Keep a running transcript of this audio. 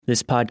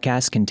This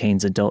podcast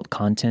contains adult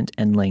content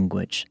and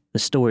language. The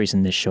stories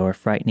in this show are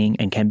frightening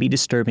and can be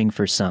disturbing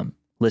for some.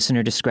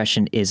 Listener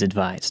discretion is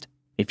advised.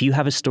 If you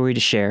have a story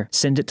to share,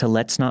 send it to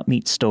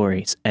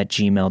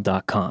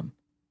letsnotmeetstories@gmail.com.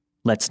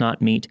 Let's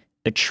Not Meet,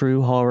 a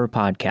true horror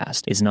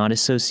podcast, is not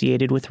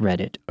associated with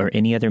Reddit or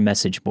any other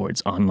message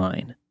boards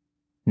online.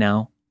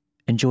 Now,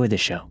 enjoy the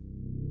show.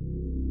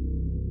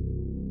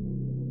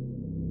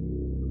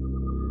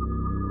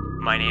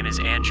 My name is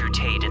Andrew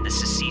Tate, and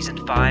this is Season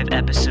 5,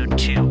 Episode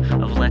 2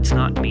 of Let's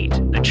Not Meet,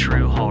 a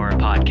true horror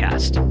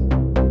podcast.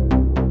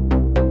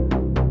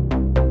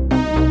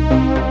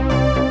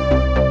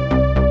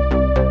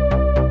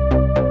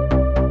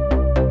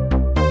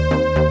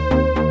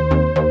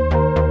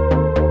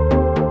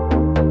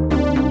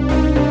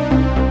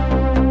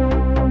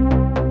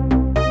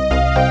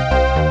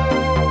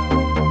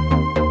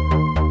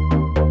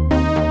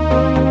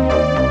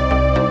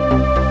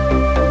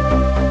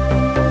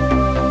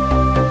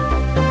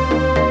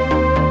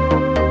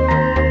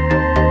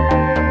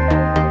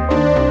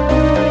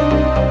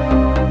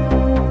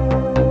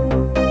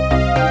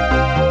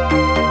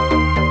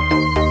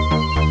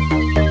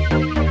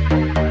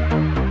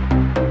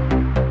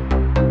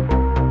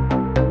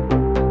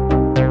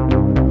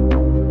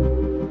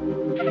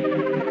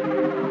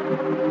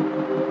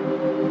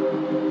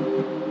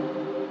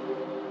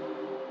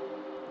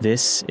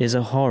 This is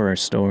a horror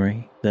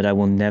story that I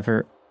will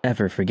never,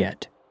 ever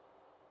forget,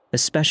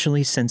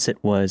 especially since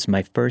it was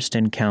my first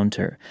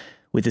encounter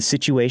with a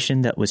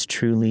situation that was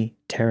truly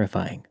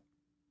terrifying.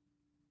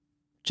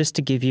 Just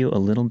to give you a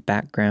little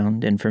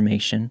background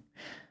information,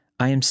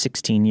 I am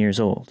 16 years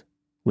old,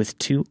 with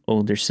 2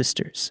 older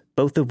sisters,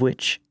 both of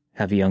which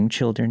have young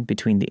children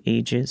between the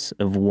ages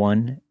of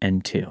 1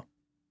 and 2.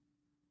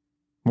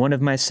 One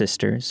of my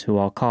sisters, who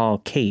I'll call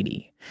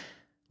Katie,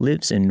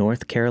 lives in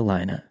North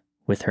Carolina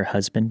with her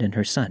husband and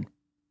her son.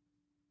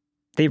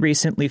 They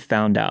recently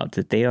found out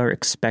that they are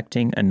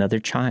expecting another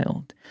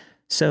child,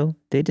 so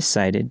they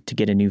decided to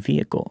get a new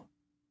vehicle.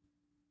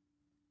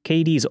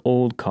 Katie's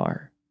old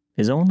car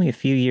is only a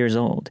few years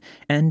old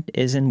and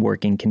is in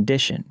working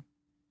condition,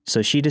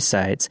 so she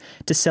decides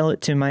to sell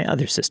it to my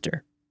other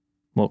sister.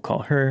 We'll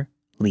call her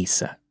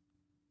Lisa.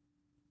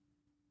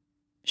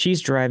 She's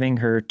driving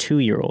her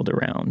 2-year-old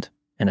around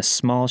in a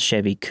small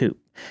Chevy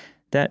coupe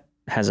that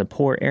has a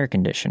poor air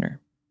conditioner.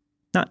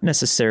 Not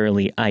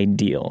necessarily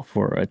ideal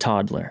for a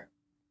toddler.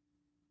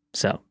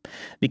 So,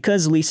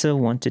 because Lisa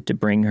wanted to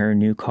bring her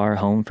new car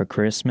home for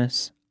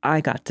Christmas,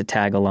 I got to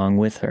tag along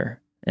with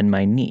her and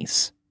my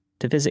niece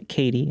to visit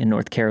Katie in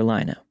North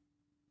Carolina.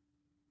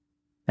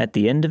 At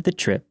the end of the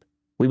trip,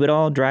 we would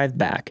all drive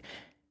back,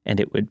 and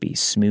it would be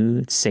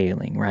smooth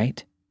sailing,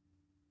 right?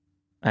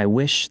 I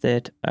wish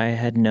that I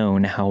had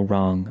known how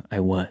wrong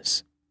I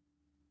was.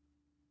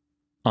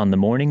 On the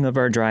morning of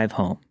our drive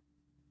home,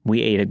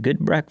 we ate a good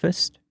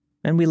breakfast,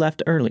 and we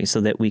left early so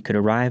that we could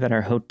arrive at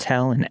our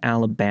hotel in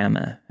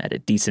Alabama at a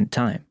decent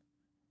time.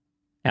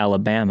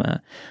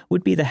 Alabama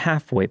would be the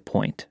halfway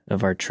point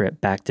of our trip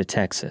back to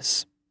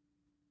Texas.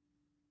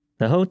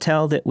 The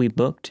hotel that we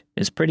booked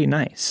is pretty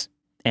nice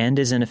and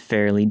is in a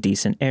fairly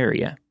decent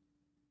area.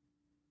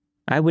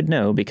 I would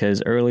know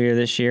because earlier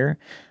this year,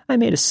 I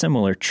made a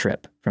similar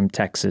trip from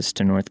Texas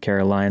to North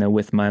Carolina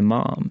with my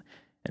mom,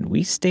 and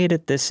we stayed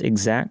at this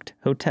exact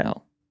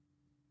hotel.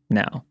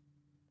 Now,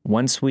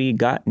 once we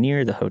got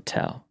near the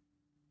hotel,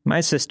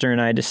 my sister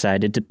and I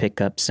decided to pick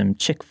up some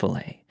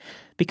Chick-fil-A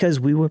because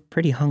we were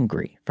pretty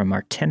hungry from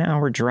our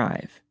 10-hour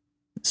drive.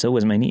 So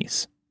was my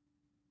niece.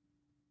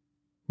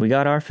 We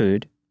got our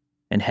food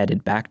and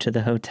headed back to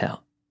the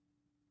hotel.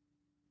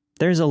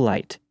 There's a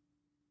light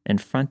in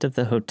front of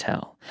the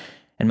hotel,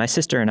 and my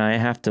sister and I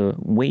have to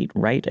wait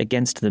right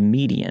against the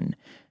median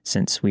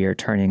since we are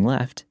turning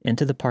left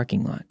into the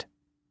parking lot.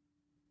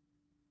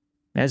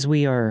 As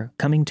we are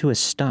coming to a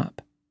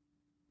stop,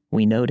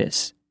 we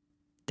notice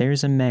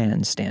there's a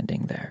man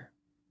standing there,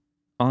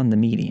 on the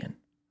median.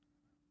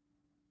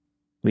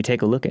 We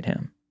take a look at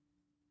him,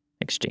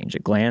 exchange a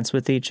glance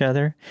with each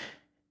other,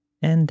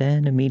 and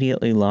then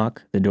immediately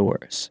lock the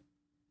doors.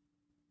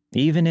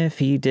 Even if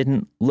he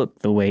didn't look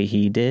the way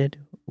he did,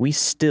 we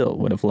still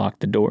would have locked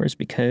the doors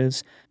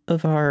because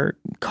of our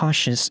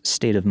cautious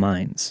state of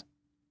minds.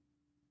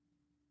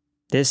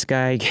 This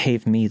guy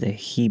gave me the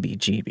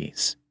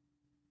heebie-jeebies.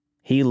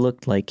 He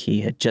looked like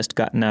he had just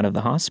gotten out of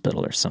the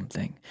hospital or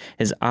something.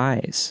 His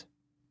eyes,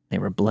 they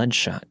were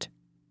bloodshot.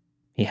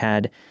 He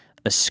had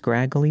a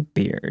scraggly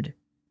beard,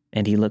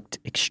 and he looked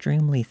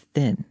extremely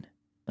thin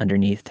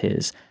underneath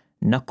his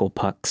knuckle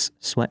pucks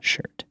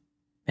sweatshirt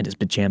and his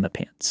pajama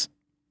pants.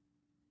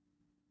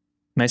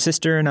 My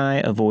sister and I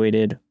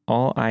avoided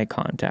all eye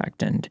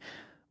contact, and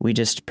we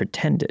just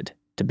pretended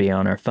to be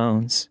on our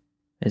phones,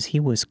 as he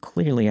was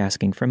clearly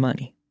asking for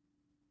money.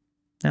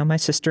 Now, my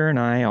sister and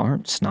I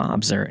aren't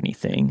snobs or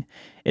anything.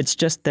 It's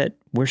just that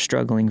we're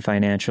struggling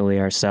financially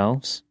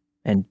ourselves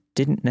and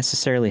didn't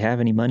necessarily have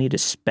any money to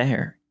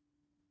spare.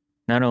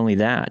 Not only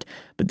that,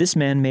 but this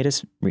man made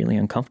us really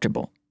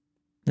uncomfortable.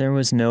 There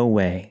was no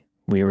way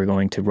we were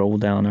going to roll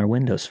down our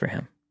windows for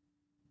him.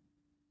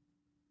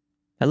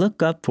 I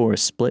look up for a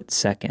split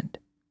second,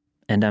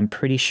 and I'm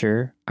pretty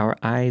sure our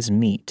eyes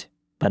meet,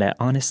 but I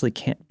honestly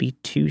can't be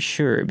too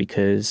sure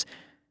because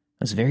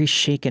I was very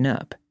shaken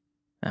up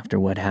after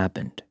what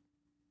happened.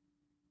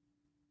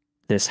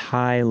 This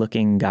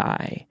high-looking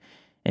guy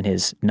in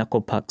his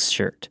knuckle pucks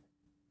shirt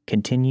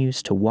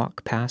continues to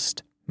walk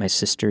past my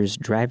sister's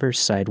driver's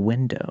side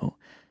window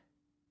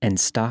and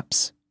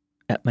stops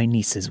at my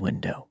niece's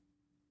window.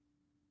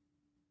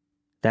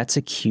 "That's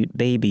a cute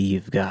baby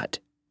you've got,"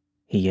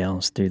 he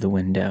yells through the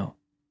window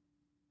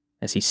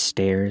as he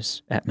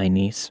stares at my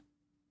niece.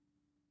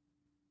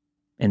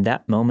 In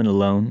that moment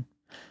alone,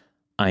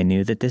 I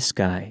knew that this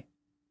guy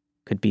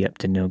could be up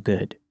to no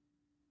good.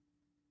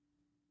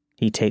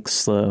 He takes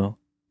slow,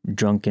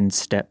 drunken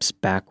steps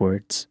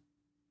backwards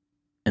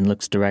and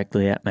looks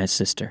directly at my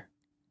sister.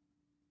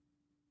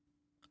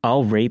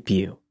 "I'll rape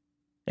you,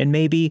 and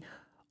maybe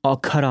I'll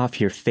cut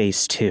off your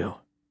face too."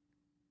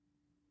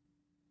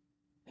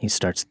 He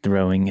starts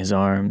throwing his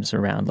arms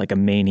around like a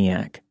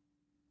maniac,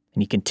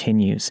 and he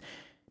continues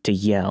to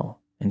yell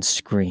and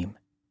scream.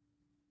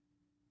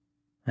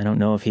 I don't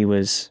know if he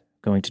was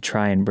going to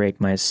try and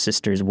break my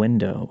sister's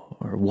window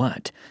or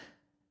what,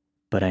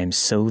 but I am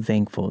so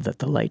thankful that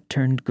the light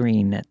turned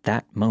green at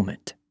that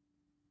moment.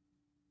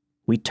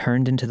 We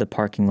turned into the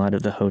parking lot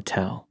of the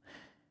hotel,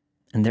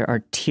 and there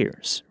are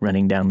tears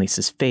running down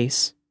Lisa's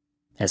face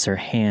as her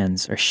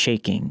hands are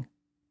shaking,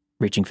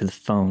 reaching for the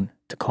phone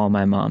to call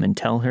my mom and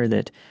tell her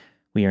that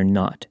we are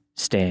not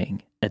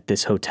staying at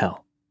this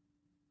hotel.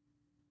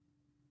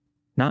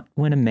 Not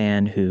when a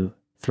man who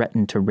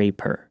threatened to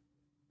rape her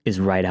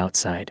is right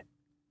outside.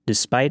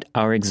 Despite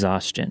our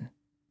exhaustion,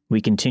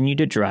 we continue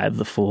to drive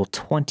the full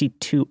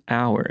 22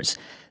 hours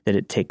that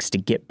it takes to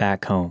get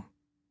back home.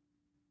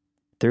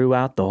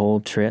 Throughout the whole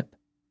trip,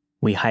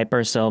 we hype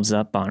ourselves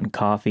up on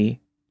coffee,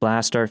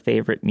 blast our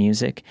favorite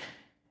music,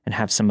 and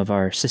have some of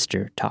our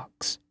sister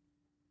talks.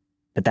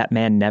 But that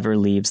man never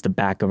leaves the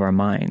back of our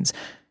minds.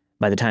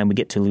 By the time we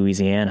get to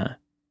Louisiana,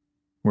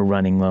 we're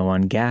running low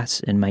on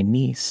gas, and my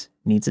niece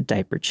needs a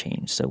diaper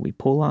change, so we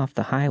pull off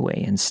the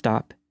highway and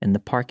stop in the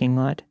parking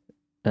lot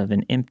of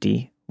an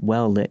empty,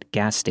 well-lit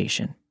gas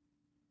station.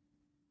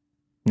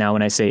 Now,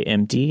 when I say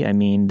empty, I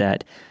mean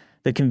that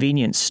the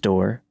convenience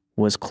store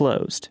was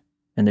closed,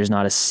 and there's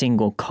not a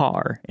single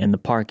car in the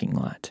parking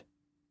lot.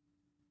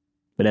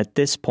 But at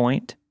this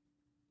point,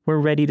 we're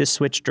ready to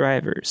switch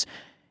drivers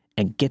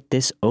and get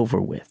this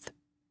over with.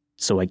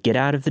 So I get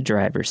out of the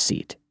driver's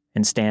seat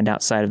and stand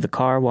outside of the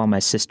car while my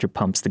sister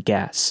pumps the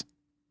gas.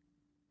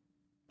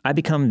 I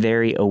become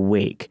very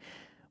awake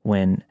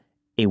when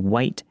a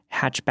white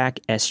hatchback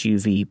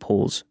SUV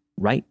pulls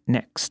right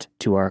next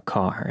to our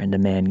car and a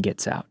man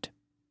gets out.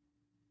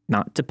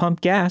 Not to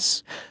pump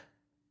gas,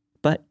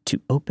 but to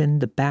open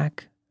the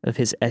back of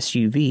his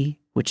SUV,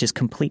 which is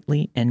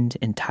completely and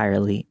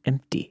entirely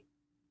empty.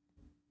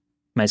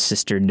 My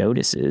sister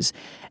notices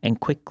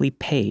and quickly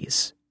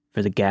pays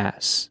for the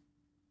gas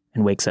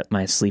and wakes up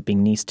my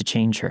sleeping niece to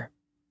change her.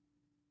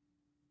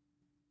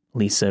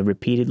 Lisa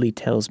repeatedly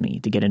tells me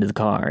to get into the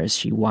car as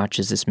she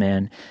watches this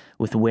man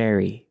with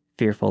wary,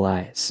 fearful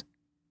eyes.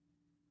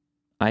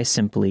 I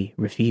simply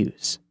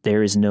refuse.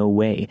 There is no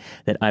way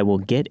that I will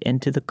get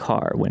into the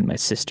car when my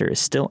sister is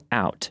still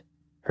out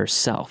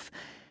herself,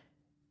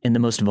 in the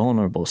most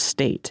vulnerable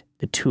state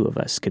the two of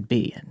us could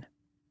be in.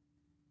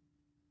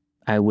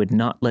 I would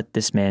not let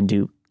this man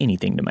do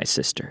anything to my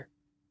sister.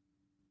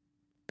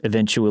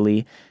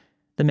 Eventually,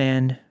 the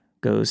man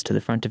goes to the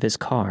front of his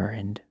car,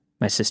 and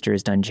my sister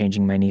is done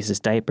changing my niece's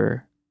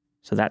diaper,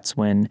 so that's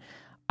when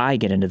I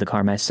get into the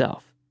car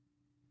myself.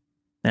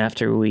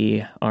 After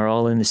we are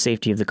all in the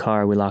safety of the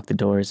car, we lock the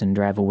doors and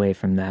drive away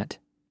from that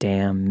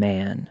damn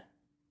man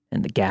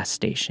and the gas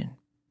station.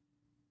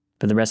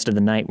 For the rest of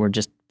the night, we're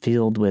just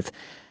filled with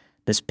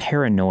this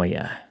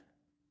paranoia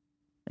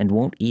and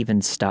won't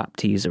even stop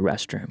to use a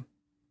restroom.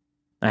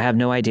 I have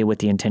no idea what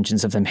the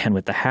intentions of the man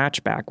with the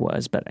hatchback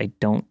was, but I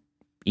don't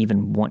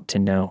even want to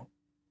know.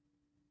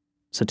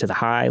 So to the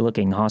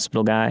high-looking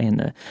hospital guy and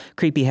the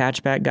creepy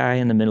hatchback guy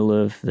in the middle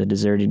of the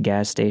deserted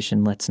gas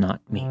station, let's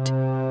not meet.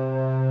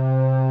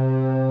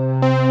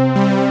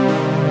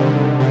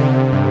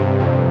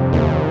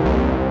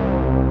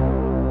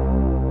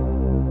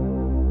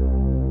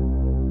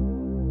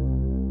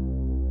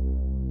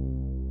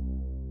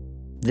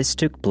 This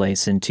took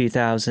place in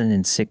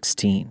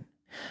 2016.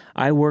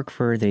 I work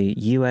for the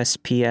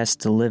USPS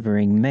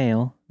delivering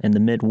mail in the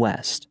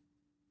Midwest.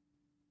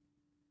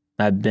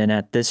 I've been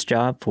at this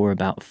job for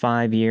about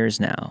 5 years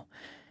now,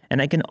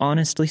 and I can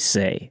honestly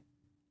say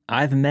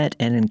I've met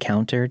and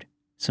encountered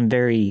some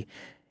very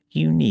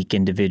unique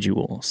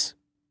individuals,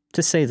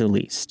 to say the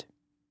least.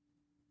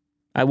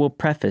 I will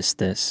preface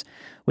this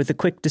with a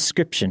quick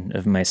description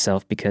of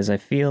myself because I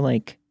feel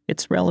like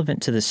it's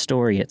relevant to the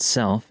story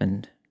itself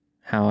and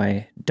how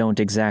I don't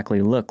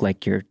exactly look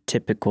like your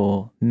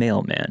typical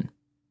mailman.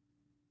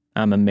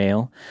 I'm a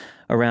male,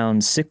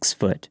 around 6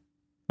 foot,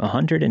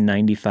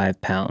 195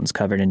 pounds,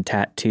 covered in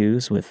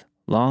tattoos with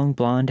long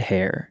blonde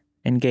hair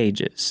and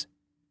gauges.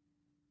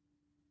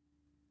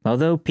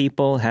 Although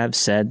people have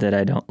said that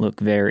I don't look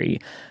very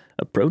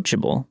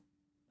approachable,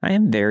 I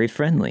am very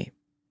friendly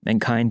and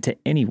kind to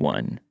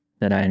anyone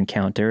that I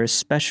encounter,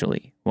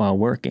 especially while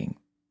working.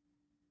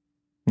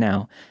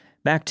 Now,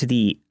 back to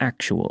the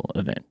actual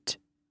event.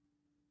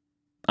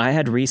 I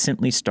had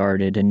recently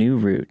started a new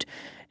route,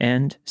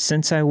 and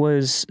since I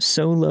was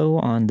so low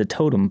on the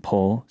totem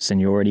pole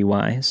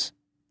seniority-wise,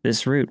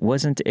 this route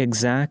wasn't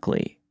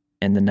exactly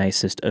in the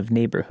nicest of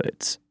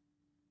neighborhoods.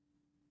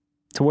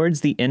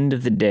 Towards the end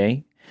of the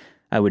day,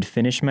 I would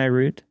finish my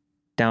route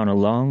down a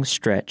long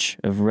stretch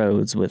of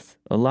roads with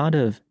a lot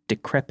of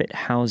decrepit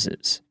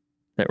houses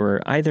that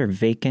were either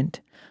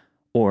vacant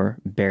or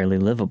barely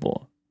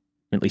livable,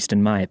 at least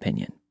in my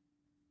opinion.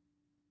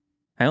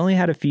 I only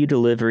had a few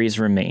deliveries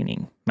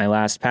remaining. My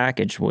last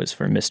package was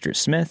for Mr.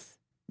 Smith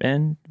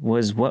and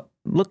was what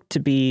looked to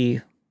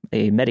be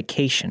a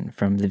medication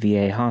from the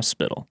VA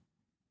hospital.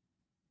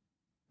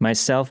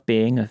 Myself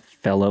being a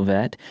fellow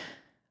vet,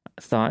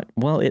 thought,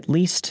 well, at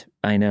least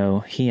I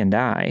know he and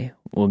I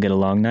will get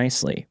along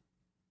nicely.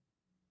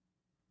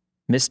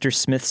 Mr.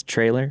 Smith's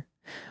trailer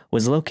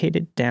was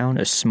located down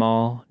a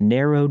small,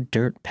 narrow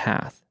dirt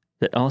path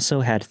that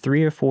also had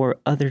 3 or 4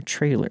 other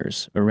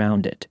trailers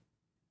around it.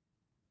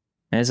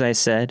 As I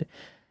said,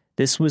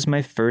 this was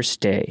my first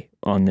day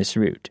on this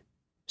route,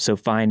 so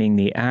finding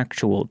the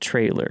actual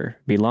trailer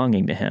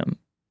belonging to him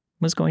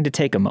was going to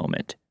take a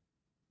moment,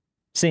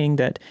 seeing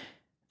that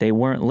they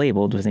weren't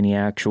labeled with any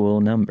actual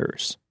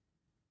numbers.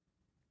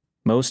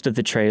 Most of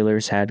the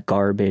trailers had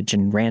garbage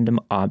and random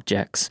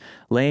objects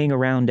laying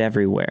around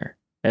everywhere,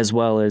 as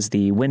well as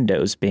the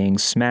windows being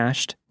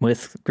smashed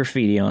with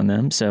graffiti on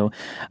them, so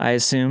I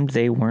assumed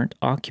they weren't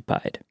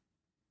occupied.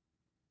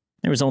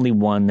 There was only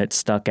one that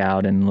stuck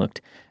out and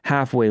looked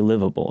halfway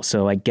livable,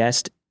 so I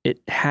guessed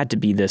it had to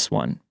be this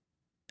one.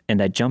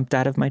 And I jumped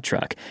out of my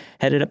truck,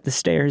 headed up the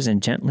stairs,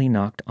 and gently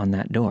knocked on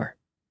that door.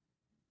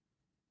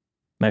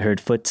 I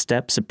heard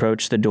footsteps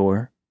approach the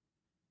door,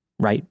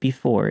 right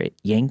before it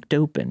yanked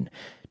open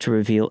to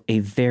reveal a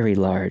very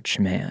large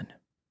man,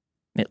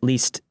 at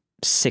least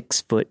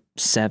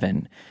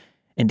 6'7",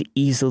 and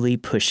easily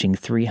pushing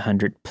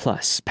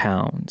 300+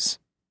 pounds.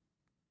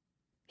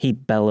 He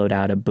bellowed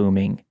out a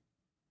booming,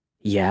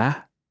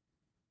 "Yeah?"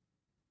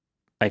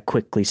 I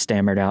quickly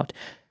stammered out,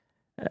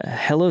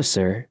 "Hello,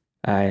 sir.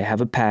 I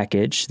have a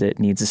package that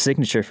needs a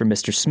signature for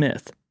Mr.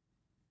 Smith."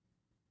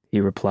 He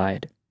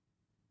replied,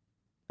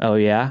 "Oh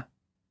yeah?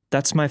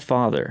 That's my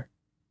father,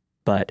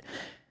 but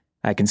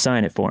I can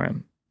sign it for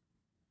him."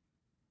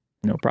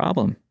 "No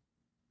problem.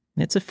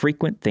 It's a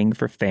frequent thing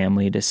for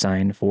family to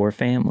sign for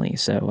family,"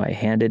 so I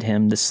handed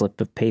him the slip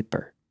of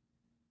paper.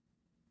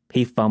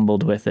 He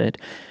fumbled with it,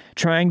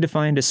 trying to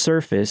find a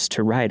surface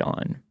to write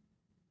on.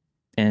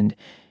 And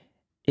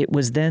it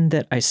was then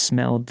that I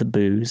smelled the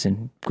booze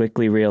and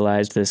quickly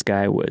realized this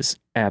guy was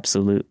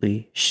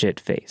absolutely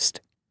shit-faced.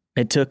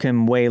 It took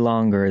him way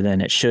longer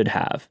than it should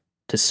have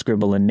to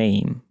scribble a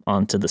name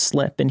onto the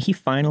slip, and he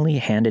finally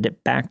handed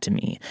it back to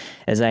me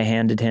as I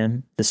handed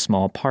him the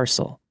small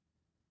parcel.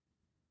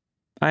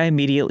 I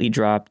immediately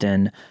dropped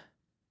in,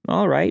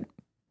 "All right,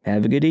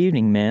 have a good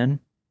evening, man,"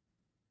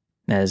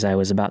 as I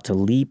was about to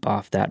leap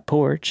off that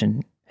porch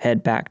and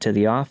head back to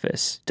the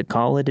office to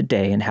call it a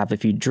day and have a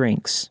few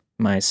drinks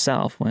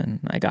myself when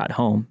I got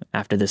home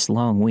after this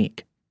long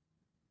week.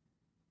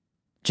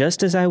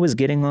 Just as I was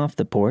getting off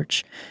the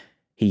porch,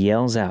 he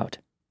yells out,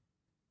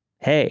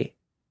 "Hey,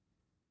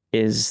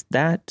 is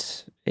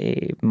that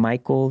a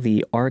Michael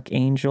the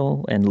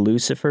Archangel and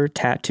Lucifer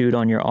tattooed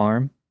on your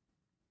arm?"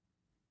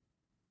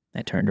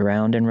 I turned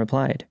around and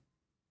replied,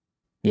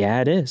 "Yeah,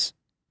 it is."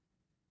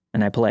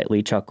 And I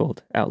politely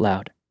chuckled out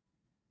loud.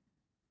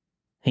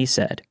 He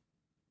said,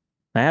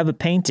 "I have a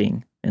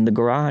painting in the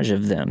garage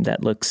of them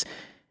that looks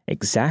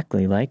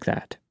exactly like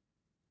that."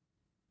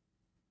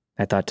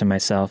 I thought to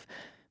myself,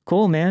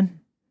 "Cool,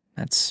 man.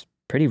 That's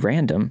pretty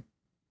random."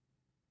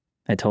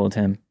 I told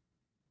him,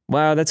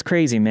 "Wow, that's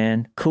crazy,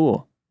 man.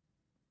 Cool."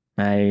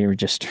 I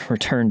just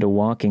returned to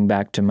walking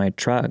back to my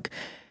truck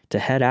to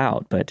head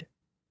out, but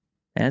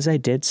as I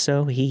did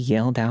so, he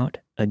yelled out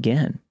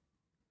again,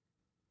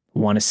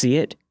 "Want to see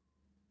it?"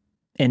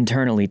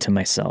 Internally to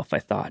myself, I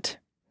thought,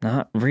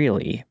 not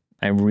really.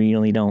 I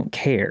really don't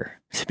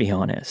care, to be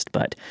honest,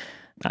 but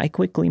I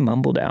quickly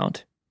mumbled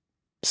out,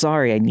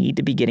 "Sorry, I need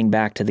to be getting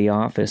back to the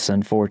office,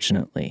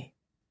 unfortunately."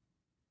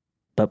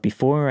 But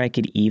before I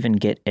could even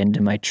get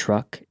into my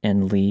truck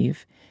and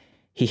leave,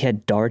 he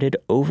had darted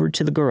over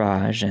to the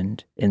garage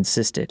and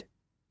insisted,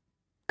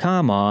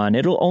 "Come on,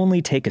 it'll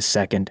only take a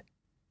second."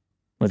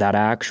 Without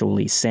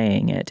actually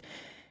saying it,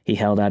 he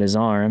held out his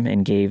arm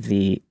and gave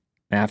the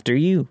 "after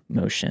you"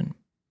 motion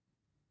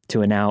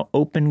to a now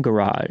open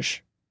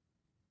garage.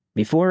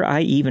 Before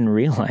I even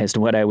realized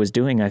what I was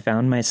doing, I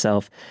found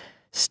myself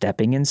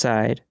stepping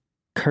inside,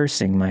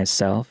 cursing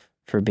myself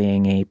for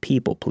being a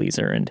people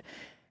pleaser and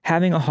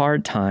having a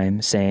hard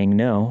time saying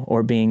no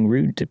or being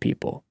rude to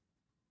people.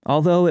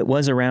 Although it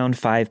was around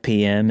 5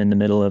 p.m. in the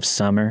middle of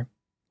summer,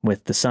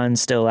 with the sun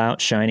still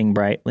out shining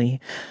brightly,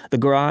 the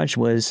garage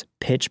was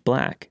pitch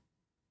black.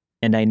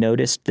 and I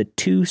noticed the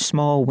 2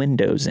 small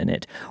windows in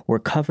it were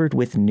covered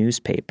with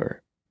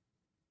newspaper.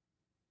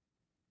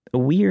 A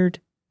weird,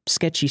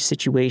 sketchy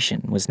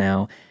situation was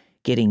now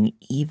getting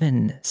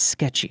even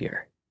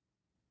sketchier.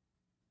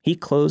 He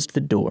closed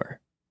the door,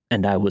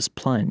 and I was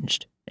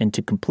plunged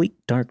into complete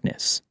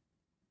darkness.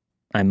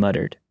 I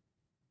muttered,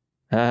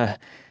 kinda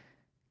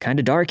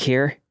dark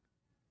here.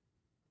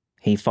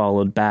 He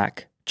followed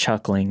back,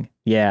 chuckling,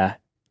 "Yeah,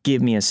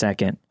 give me a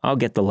second, I'll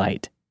get the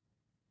light."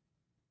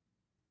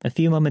 A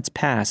few moments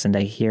pass and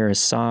I hear a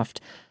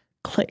soft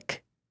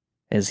click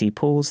as he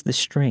pulls the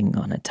string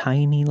on a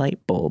tiny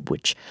light bulb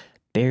which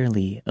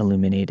barely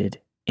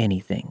illuminated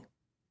anything.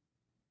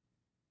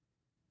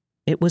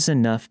 It was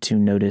enough to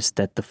notice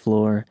that the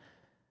floor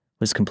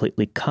was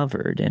completely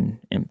covered in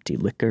empty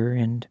liquor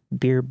and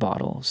beer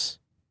bottles.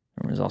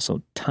 There was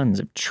also tons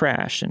of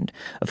trash and,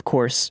 of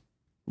course,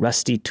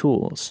 rusty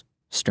tools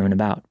strewn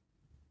about.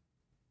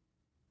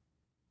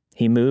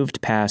 He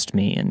moved past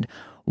me and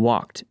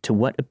walked to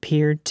what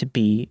appeared to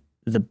be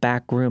the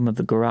back room of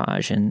the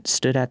garage and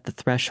stood at the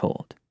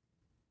threshold.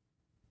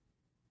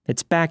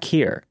 "It's back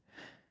here.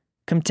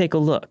 Come take a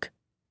look,"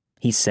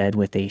 he said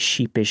with a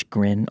sheepish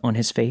grin on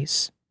his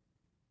face.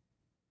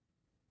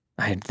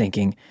 I'm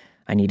thinking,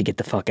 I need to get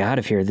the fuck out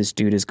of here. This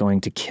dude is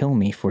going to kill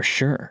me for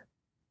sure.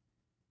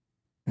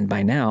 And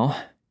by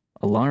now,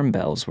 alarm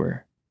bells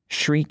were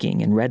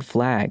shrieking and red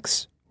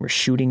flags were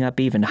shooting up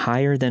even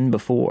higher than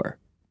before.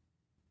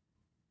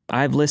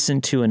 I've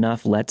listened to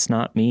enough Let's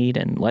Not Meet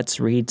and Let's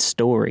Read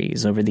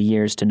stories over the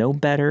years to know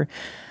better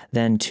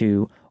than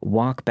to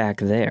walk back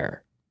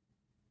there.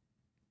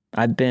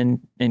 I've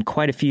been in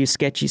quite a few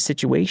sketchy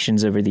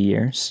situations over the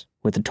years,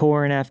 with a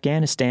tour in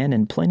Afghanistan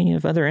and plenty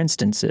of other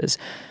instances,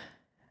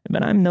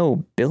 but I'm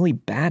no Billy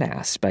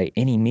Badass by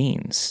any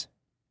means.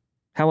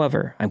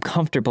 However, I'm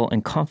comfortable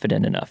and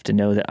confident enough to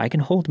know that I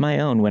can hold my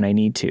own when I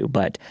need to,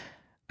 but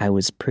I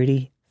was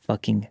pretty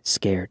fucking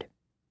scared.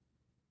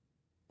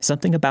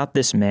 Something about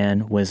this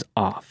man was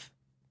off.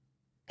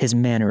 His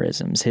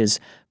mannerisms, his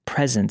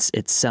presence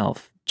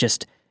itself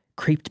just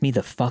creeped me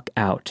the fuck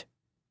out.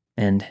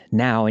 And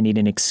now I need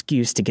an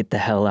excuse to get the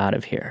hell out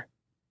of here.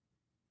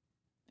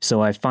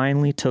 So I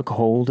finally took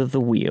hold of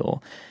the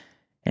wheel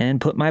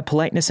and put my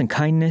politeness and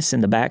kindness in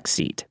the back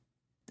seat.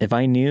 If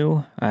I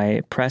knew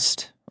I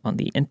pressed on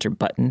the enter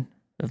button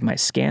of my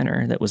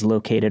scanner that was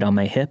located on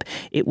my hip,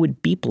 it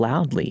would beep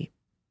loudly,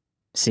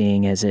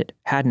 seeing as it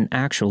hadn't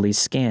actually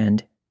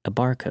scanned a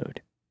barcode.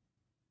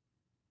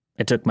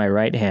 I took my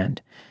right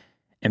hand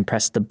and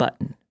pressed the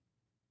button,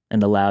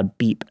 and a loud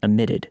beep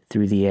emitted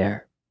through the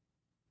air.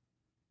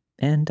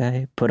 And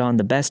I put on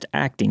the best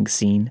acting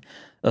scene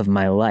of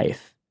my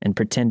life and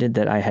pretended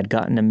that I had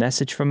gotten a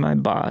message from my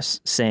boss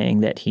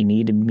saying that he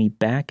needed me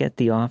back at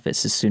the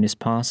office as soon as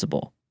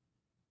possible.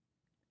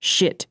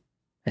 "Shit,"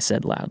 I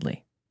said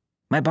loudly.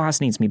 "My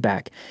boss needs me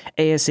back,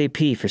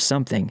 ASAP for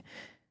something.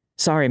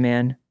 Sorry,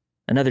 man.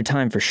 Another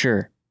time for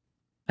sure."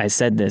 I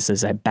said this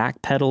as I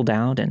backpedaled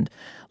out and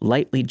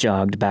lightly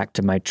jogged back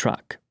to my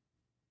truck.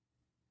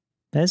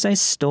 As I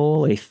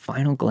stole a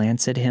final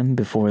glance at him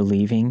before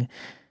leaving,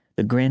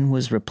 the grin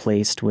was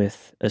replaced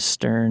with a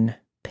stern,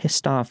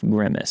 pissed-off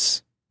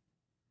grimace.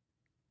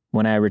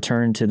 When I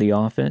returned to the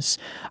office,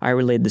 I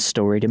relayed the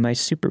story to my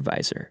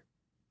supervisor.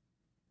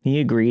 He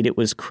agreed it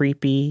was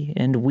creepy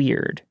and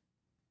weird,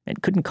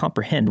 and couldn't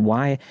comprehend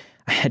why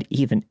I had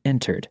even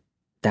entered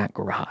that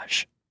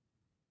garage.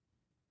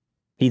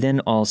 He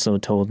then also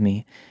told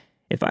me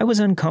if I was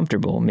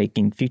uncomfortable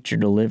making future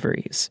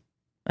deliveries,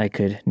 I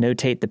could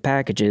notate the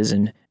packages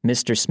and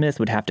Mr. Smith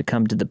would have to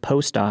come to the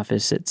post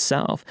office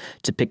itself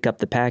to pick up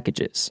the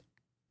packages.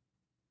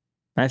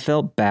 I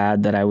felt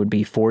bad that I would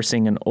be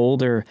forcing an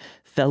older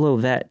fellow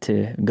vet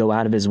to go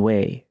out of his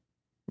way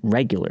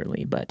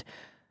regularly, but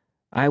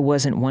I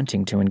wasn't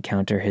wanting to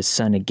encounter his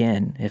son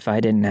again if I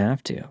didn't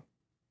have to.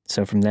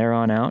 So from there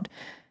on out,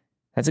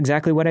 that's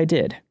exactly what I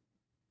did.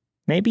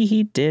 Maybe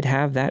he did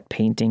have that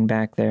painting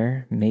back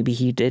there, maybe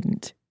he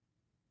didn't.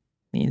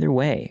 Either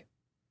way,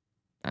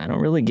 I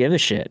don't really give a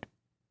shit.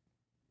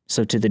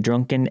 So to the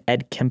drunken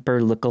Ed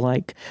Kemper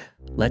lookalike,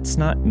 let's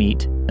not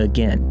meet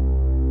again.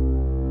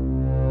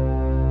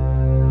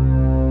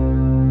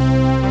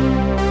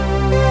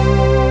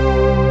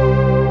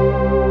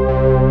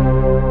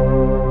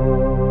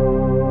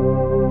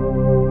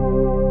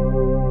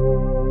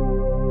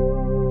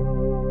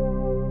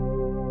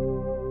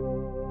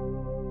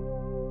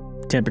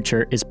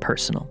 Temperature is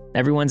personal.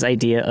 Everyone's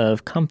idea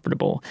of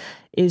comfortable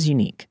is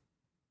unique.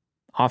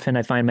 Often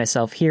I find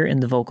myself here in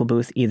the vocal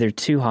booth either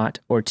too hot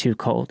or too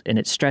cold, and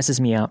it stresses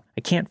me out.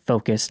 I can't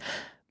focus,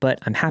 but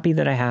I'm happy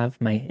that I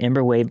have my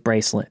Emberwave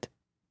bracelet.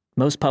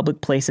 Most public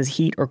places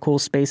heat or cool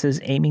spaces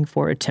aiming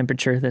for a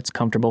temperature that's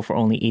comfortable for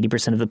only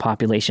 80% of the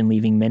population,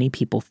 leaving many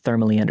people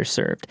thermally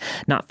underserved.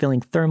 Not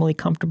feeling thermally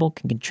comfortable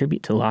can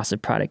contribute to loss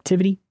of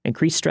productivity,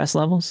 increased stress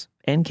levels,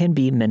 and can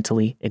be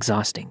mentally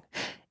exhausting.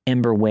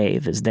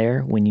 Emberwave is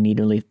there when you need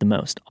relief the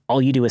most.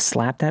 All you do is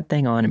slap that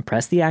thing on and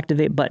press the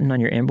activate button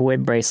on your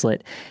Emberwave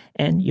bracelet,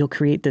 and you'll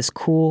create this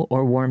cool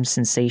or warm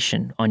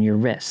sensation on your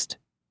wrist.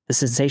 The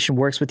sensation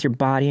works with your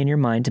body and your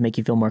mind to make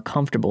you feel more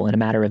comfortable in a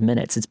matter of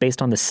minutes. It's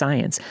based on the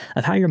science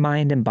of how your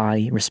mind and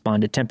body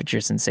respond to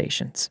temperature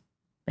sensations.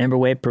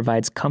 Emberwave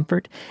provides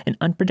comfort in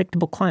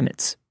unpredictable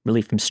climates,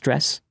 relief from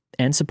stress,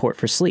 and support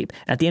for sleep.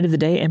 At the end of the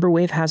day,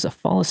 Emberwave has a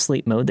fall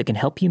asleep mode that can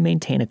help you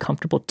maintain a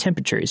comfortable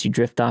temperature as you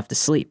drift off to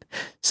sleep.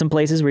 Some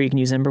places where you can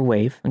use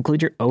Emberwave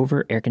include your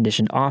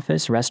over-air-conditioned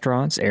office,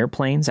 restaurants,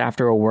 airplanes,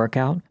 after a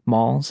workout,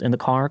 malls, in the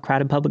car,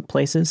 crowded public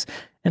places,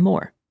 and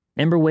more.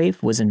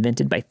 Emberwave was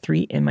invented by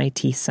 3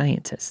 MIT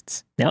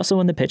scientists. They also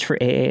won the pitch for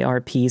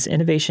AARP's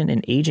Innovation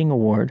in Aging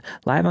Award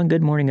live on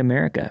Good Morning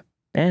America,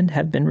 and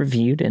have been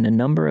reviewed in a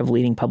number of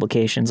leading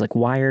publications like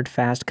Wired,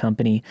 Fast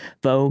Company,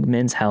 Vogue,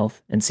 Men's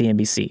Health, and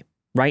CNBC.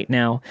 Right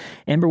now,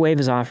 Emberwave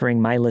is offering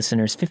my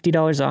listeners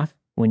 $50 off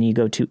when you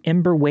go to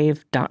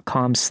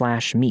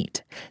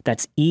emberwave.com/meet.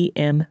 That's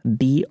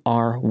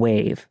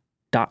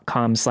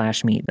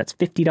EMBRwave.com/meet. That's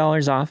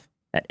 $50 off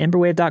at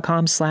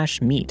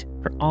emberwave.com/meet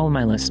for all of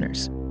my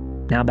listeners.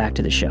 Now back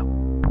to the show.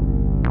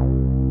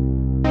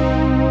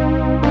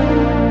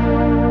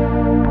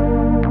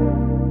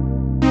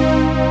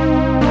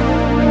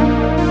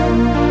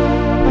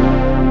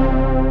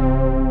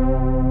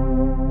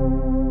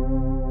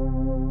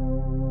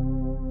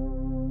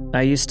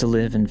 I used to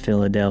live in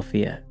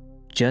Philadelphia,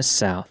 just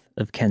south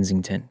of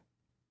Kensington.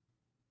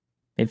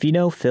 If you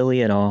know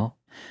Philly at all,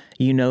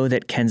 you know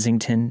that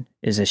Kensington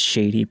is a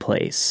shady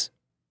place.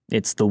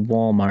 It's the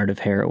Walmart of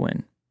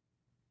heroin.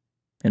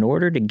 In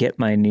order to get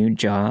my new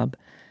job,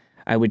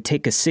 I would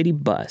take a city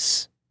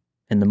bus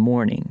in the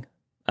morning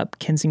up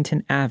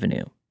Kensington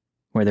Avenue,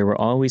 where there were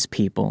always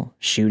people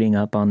shooting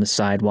up on the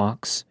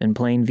sidewalks in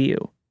plain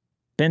view,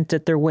 bent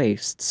at their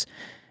waists,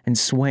 and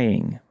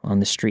swaying on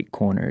the street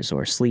corners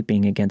or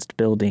sleeping against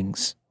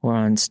buildings or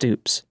on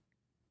stoops.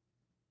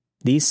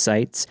 These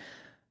sights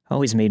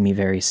always made me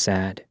very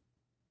sad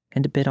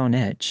and a bit on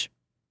edge.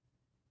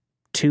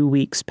 2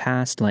 weeks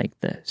passed like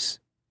this,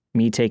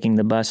 me taking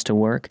the bus to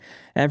work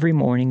every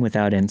morning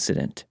without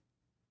incident.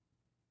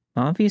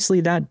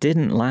 Obviously that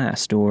didn't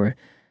last, or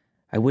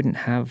I wouldn't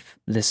have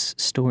this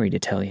story to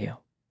tell you.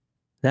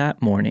 That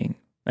morning,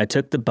 I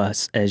took the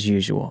bus as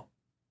usual.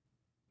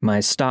 My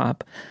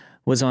stop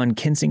was on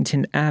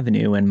Kensington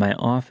Avenue, and my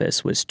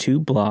office was 2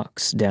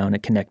 blocks down a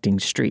connecting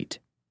street.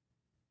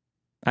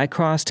 I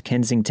crossed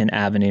Kensington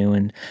Avenue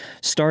and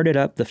started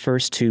up the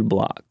first 2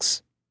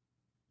 blocks.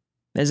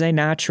 As I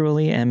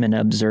naturally am an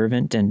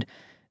observant and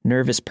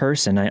nervous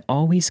person, I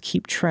always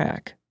keep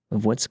track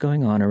of what's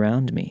going on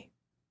around me.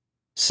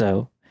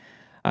 So,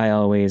 I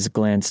always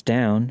glance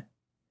down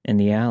in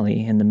the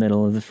alley in the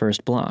middle of the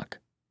first block,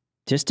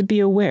 just to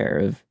be aware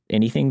of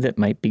anything that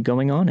might be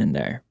going on in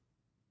there.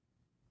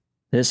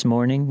 This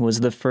morning was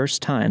the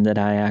first time that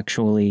I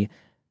actually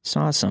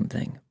saw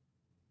something.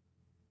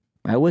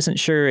 I wasn't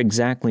sure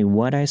exactly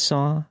what I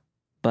saw,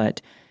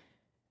 but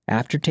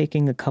after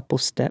taking a couple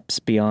steps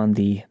beyond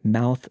the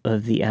mouth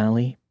of the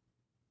alley,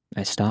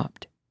 I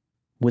stopped.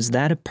 Was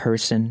that a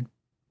person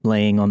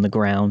laying on the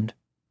ground?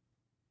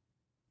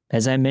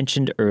 As I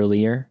mentioned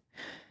earlier,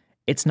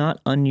 it's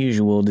not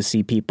unusual to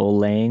see people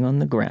laying on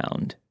the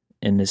ground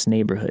in this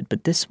neighborhood,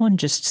 but this one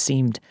just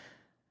seemed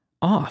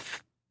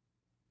off.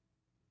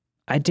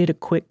 I did a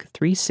quick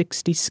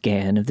 360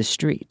 scan of the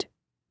street.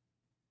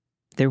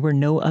 There were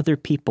no other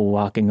people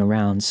walking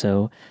around,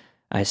 so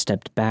I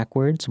stepped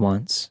backwards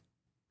once,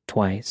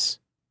 twice,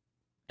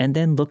 and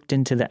then looked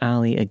into the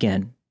alley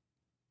again.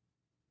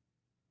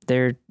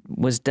 There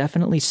was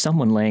definitely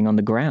someone laying on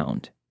the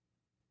ground,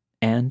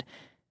 and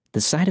the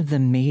sight of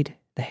them made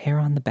the hair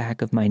on the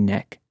back of my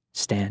neck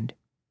stand.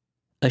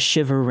 A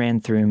shiver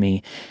ran through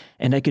me,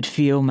 and I could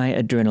feel my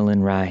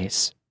adrenaline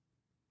rise.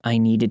 I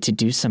needed to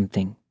do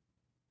something.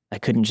 I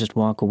couldn't just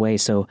walk away,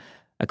 so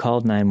I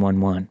called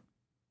 911.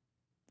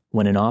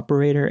 When an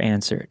operator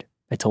answered,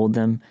 I told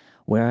them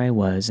where I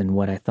was and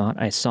what I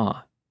thought I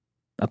saw.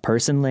 A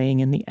person laying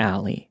in the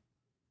alley,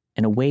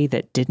 in a way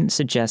that didn't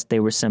suggest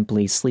they were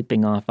simply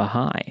sleeping off a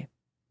high.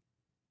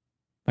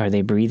 "Are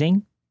they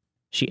breathing?"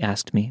 she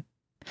asked me.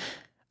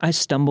 I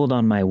stumbled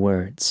on my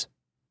words.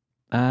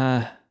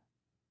 I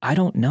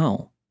don't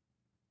know.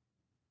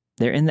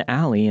 They're in the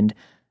alley and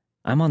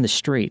I'm on the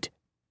street."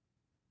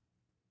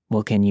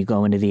 "Well, can you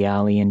go into the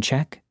alley and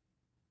check?"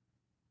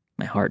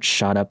 My heart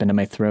shot up into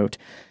my throat,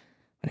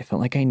 but I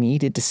felt like I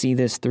needed to see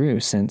this through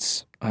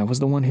since I was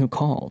the one who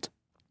called.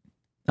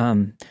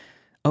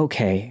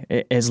 Okay,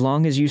 as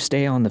long as you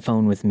stay on the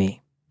phone with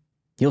me.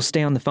 You'll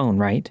stay on the phone,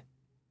 right?"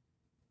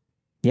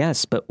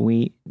 "Yes, but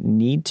we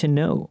need to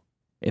know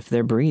if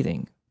they're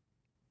breathing."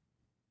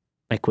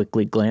 I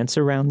quickly glance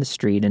around the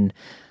street and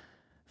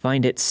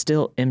find it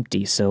still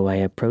empty, so I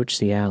approach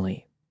the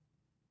alley.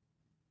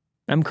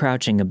 I'm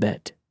crouching a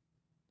bit,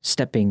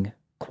 stepping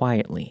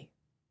quietly,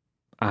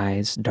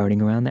 eyes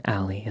darting around the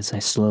alley as I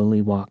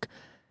slowly walk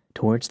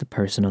towards the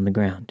person on the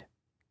ground.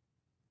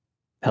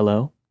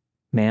 "Hello,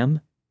 ma'am?"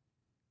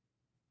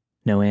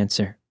 No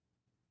answer.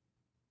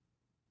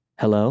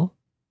 "Hello?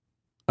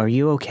 Are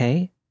you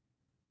okay?"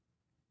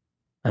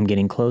 I'm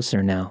getting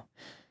closer now,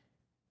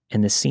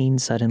 and the scene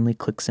suddenly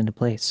clicks into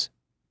place.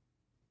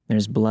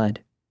 There's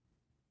blood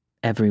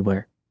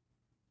everywhere.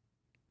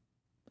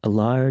 A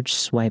large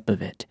swipe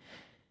of it,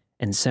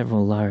 and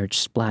several large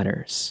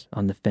splatters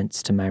on the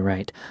fence to my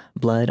right.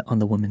 Blood on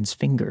the woman's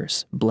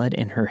fingers, blood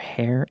in her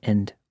hair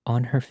and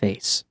on her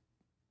face.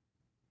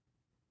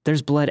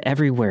 There's blood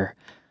everywhere.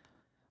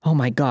 Oh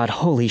my God,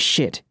 holy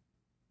shit.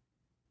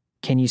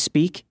 Can you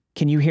speak?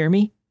 Can you hear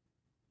me?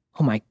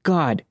 Oh my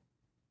God.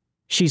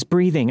 She's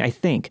breathing, I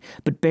think,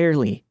 but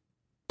barely.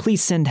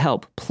 Please send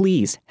help.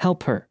 Please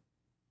help her.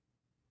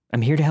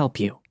 I'm here to help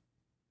you.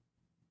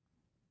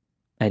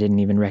 I didn't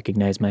even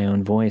recognize my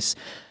own voice.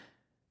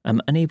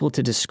 I'm unable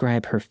to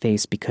describe her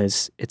face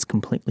because it's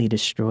completely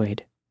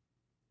destroyed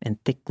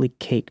and thickly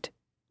caked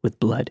with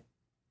blood.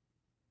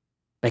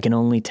 I can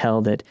only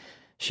tell that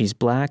she's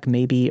black,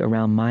 maybe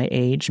around my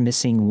age,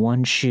 missing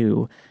one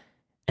shoe,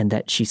 and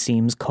that she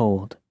seems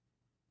cold,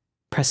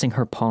 pressing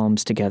her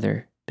palms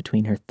together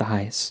between her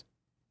thighs.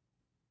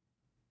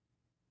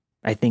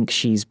 I think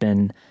she's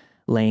been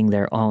laying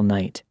there all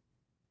night.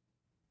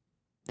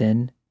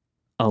 Then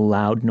a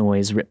loud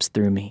noise rips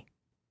through me,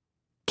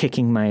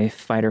 kicking my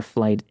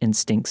fight-or-flight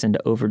instincts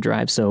into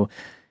overdrive, so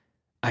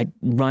I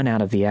run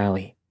out of the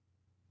alley.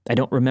 I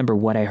don't remember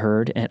what I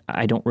heard, and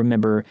I don't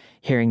remember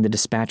hearing the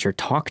dispatcher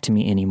talk to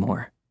me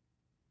anymore.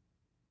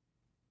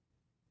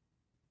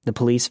 The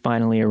police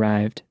finally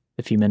arrived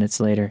a few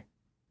minutes later.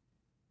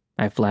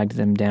 I flagged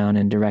them down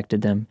and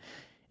directed them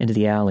into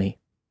the alley,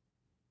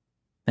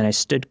 and I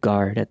stood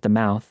guard at the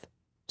mouth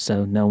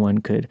so no one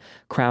could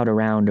crowd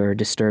around or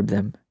disturb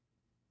them.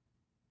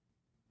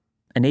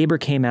 A neighbor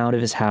came out of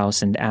his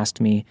house and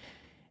asked me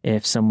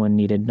if someone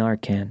needed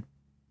Narcan,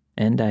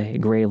 and I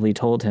gravely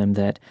told him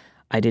that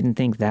I didn't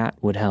think that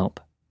would help.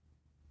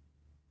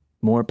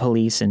 More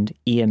police and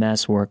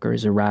EMS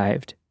workers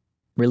arrived,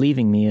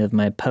 relieving me of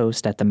my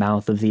post at the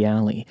mouth of the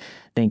alley,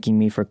 thanking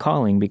me for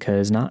calling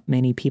because not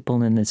many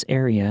people in this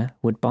area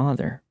would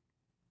bother,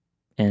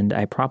 and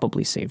I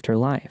probably saved her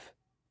life.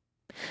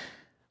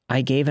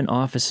 I gave an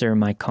officer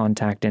my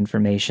contact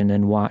information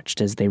and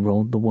watched as they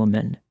rolled the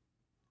woman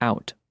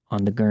out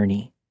on the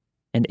gurney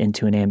and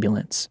into an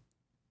ambulance.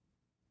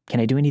 Can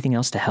I do anything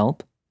else to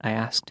help? I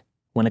asked.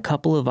 When a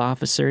couple of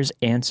officers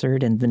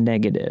answered in the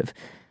negative,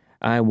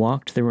 I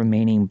walked the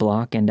remaining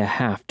block and a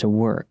half to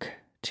work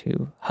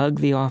to hug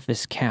the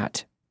office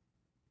cat.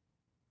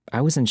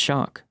 I was in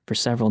shock for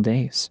several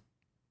days.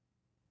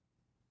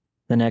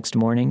 The next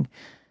morning,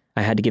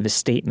 I had to give a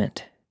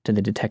statement to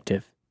the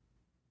detective.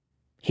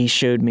 He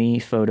showed me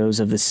photos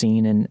of the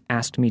scene and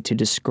asked me to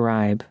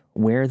describe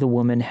where the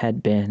woman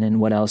had been and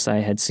what else I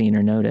had seen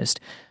or noticed.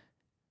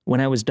 When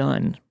I was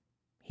done,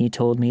 he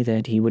told me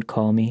that he would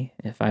call me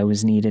if I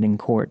was needed in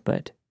court,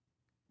 but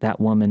that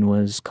woman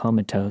was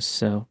comatose,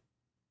 so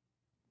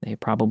they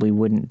probably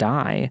wouldn't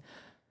die,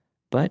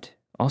 but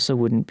also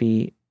wouldn't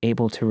be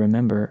able to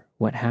remember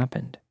what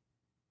happened.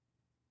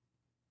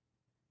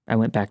 I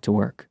went back to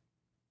work.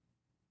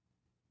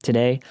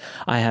 Today,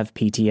 I have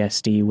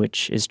PTSD,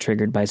 which is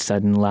triggered by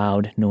sudden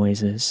loud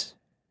noises.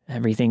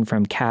 Everything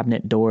from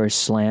cabinet doors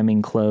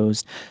slamming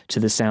closed to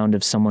the sound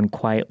of someone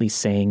quietly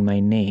saying my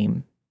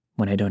name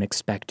when I don't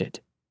expect it.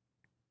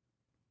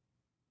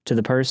 To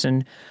the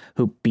person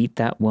who beat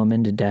that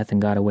woman to death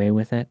and got away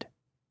with it,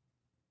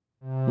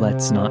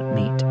 let's not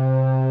meet.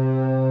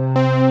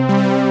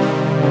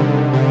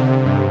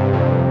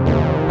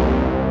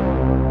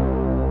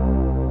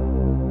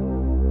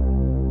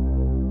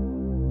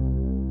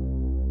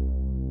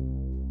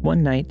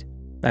 One night,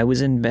 I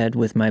was in bed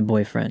with my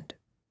boyfriend.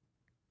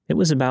 It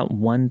was about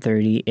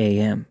 1:30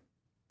 a.m.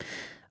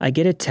 I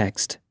get a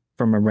text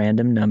from a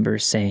random number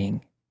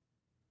saying,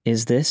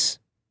 "Is this?"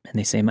 And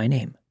they say my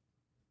name.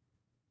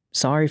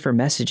 Sorry for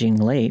messaging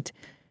late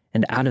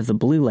and out of the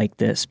blue like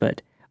this,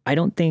 but I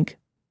don't think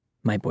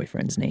my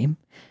boyfriend's name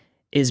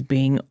is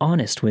being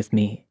honest with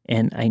me,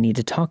 and I need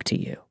to talk to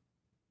you.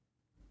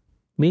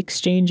 We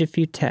exchange a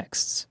few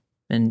texts,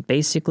 and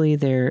basically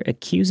they're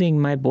accusing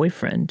my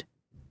boyfriend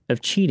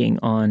of cheating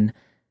on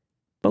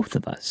both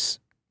of us.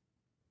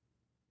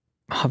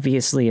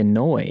 Obviously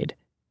annoyed,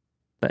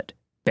 but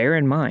bear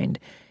in mind,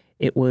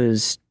 it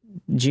was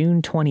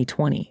June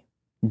 2020,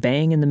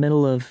 bang in the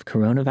middle of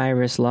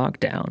coronavirus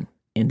lockdown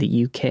in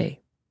the UK.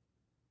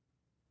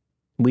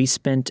 We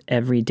spent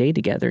every day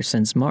together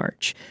since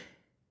March.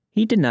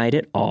 He denied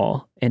it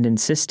all and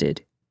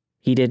insisted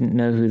he didn't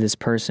know who this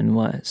person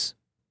was.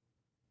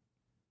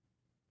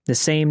 The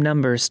same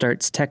number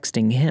starts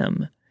texting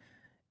him,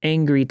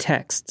 angry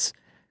texts,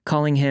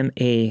 calling him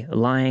a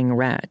lying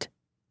rat,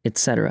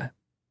 etc.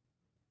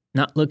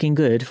 Not looking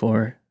good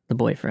for the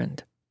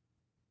boyfriend.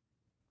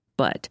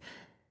 But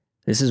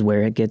this is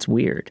where it gets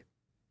weird.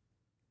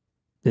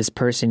 This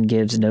person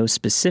gives no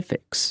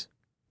specifics.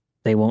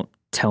 They won't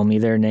tell me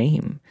their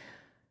name,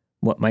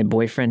 what my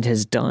boyfriend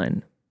has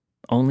done,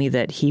 only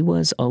that he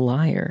was a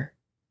liar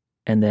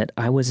and that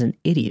I was an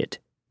idiot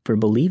for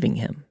believing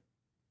him.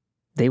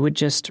 They would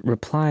just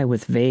reply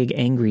with vague,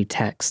 angry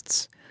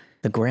texts.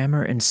 The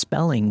grammar and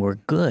spelling were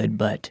good,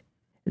 but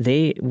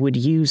they would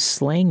use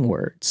slang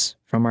words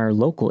from our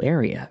local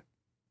area.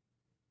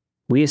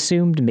 We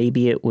assumed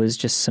maybe it was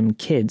just some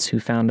kids who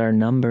found our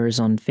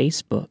numbers on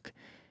Facebook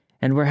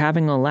and were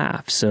having a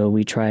laugh, so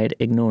we tried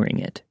ignoring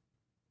it.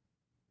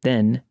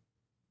 Then,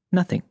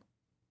 nothing.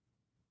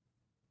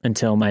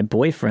 Until my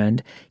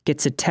boyfriend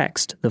gets a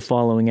text the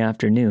following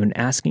afternoon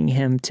asking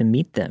him to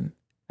meet them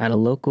at a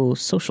local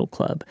social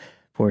club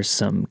for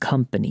some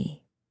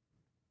company.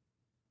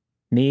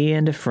 Me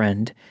and a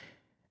friend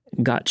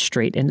got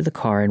straight into the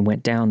car and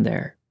went down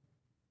there.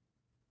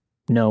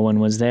 No one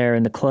was there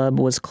and the club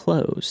was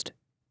closed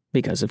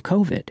because of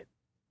COVID.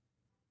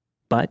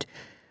 But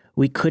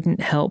we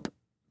couldn't help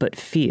but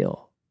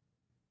feel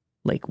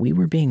like we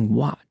were being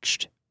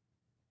watched.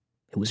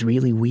 It was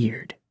really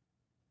weird.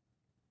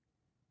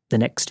 The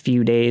next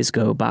few days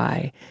go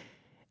by,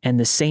 and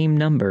the same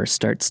number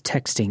starts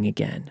texting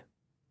again.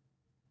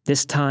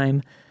 This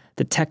time,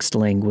 the text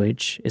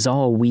language is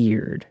all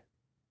weird.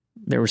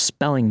 There were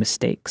spelling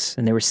mistakes,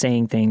 and they were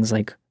saying things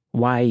like,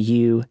 "Why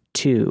you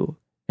too?"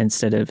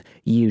 instead of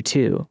 "you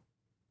too."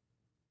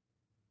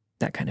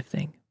 That kind of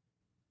thing.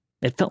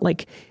 It felt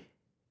like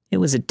it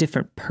was a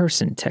different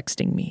person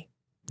texting me.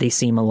 They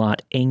seem a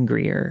lot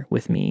angrier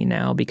with me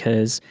now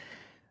because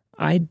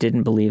I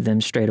didn't believe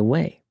them straight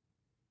away.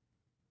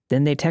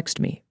 Then they text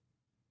me,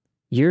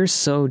 "You're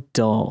so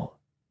dull.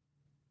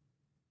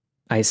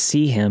 I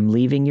see him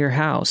leaving your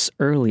house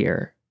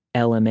earlier,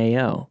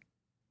 LMAO."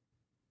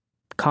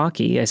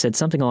 Cocky, I said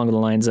something along the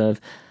lines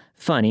of,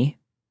 "Funny,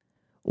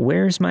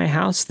 where's my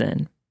house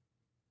then?"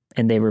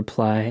 And they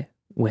reply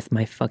with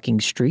my fucking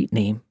street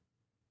name.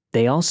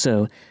 They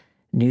also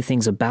knew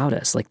things about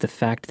us, like the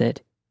fact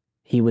that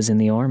he was in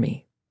the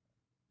army.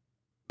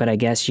 But I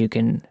guess you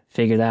can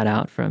figure that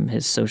out from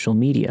his social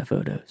media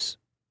photos.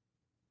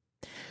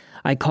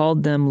 I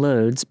called them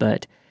loads,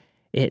 but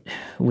it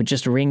would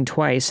just ring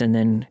twice and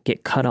then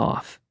get cut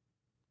off.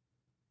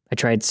 I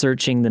tried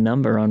searching the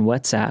number on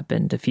WhatsApp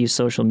and a few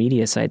social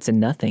media sites and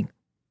nothing.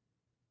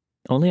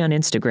 Only on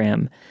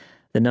Instagram,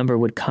 the number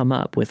would come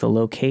up with a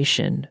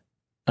location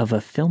of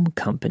a film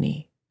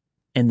company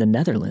in the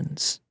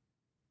Netherlands.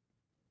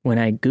 When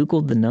I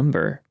Googled the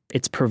number,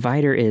 its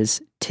provider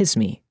is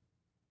Tismi.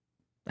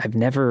 I've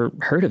never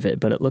heard of it,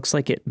 but it looks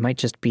like it might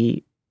just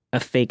be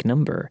a fake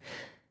number.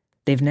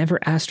 They've never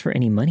asked for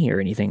any money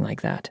or anything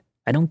like that.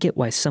 I don't get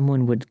why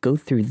someone would go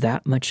through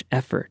that much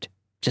effort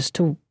just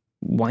to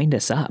wind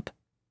us up.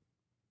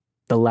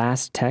 The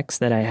last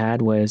text that I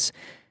had was,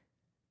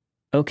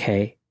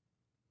 "Okay,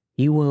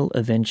 you will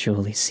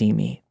eventually see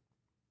me.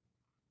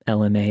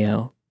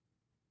 LMAO."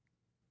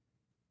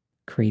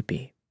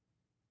 Creepy.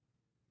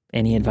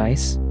 Any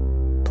advice?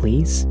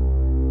 Please?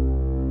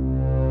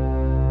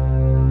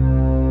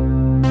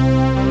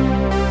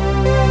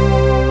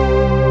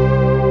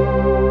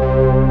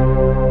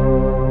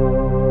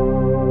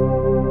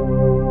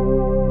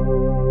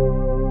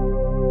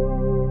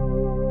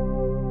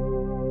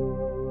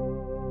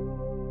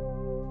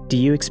 Do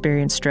you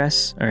experience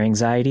stress or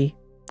anxiety,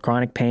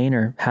 chronic pain,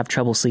 or have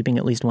trouble sleeping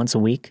at least once a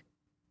week?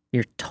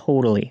 You're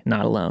totally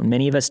not alone.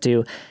 Many of us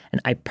do, and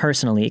I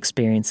personally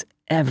experience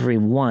every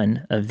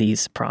one of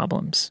these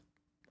problems.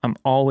 I'm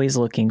always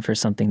looking for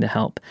something to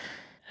help,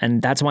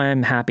 and that's why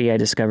I'm happy I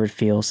discovered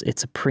Feals.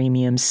 It's a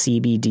premium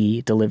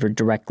CBD delivered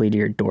directly to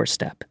your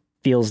doorstep.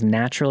 Feals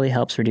naturally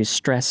helps reduce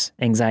stress,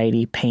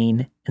 anxiety,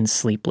 pain, and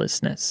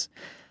sleeplessness.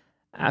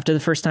 After the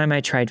first time I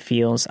tried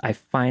Feals, I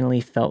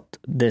finally felt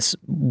this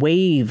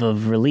wave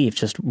of relief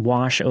just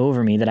wash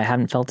over me that I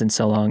hadn't felt in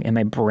so long, and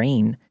my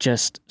brain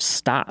just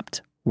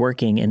stopped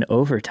working in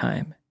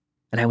overtime,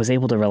 and I was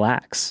able to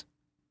relax.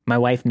 My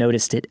wife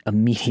noticed it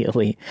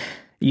immediately.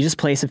 You just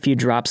place a few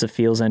drops of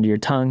Feals under your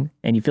tongue,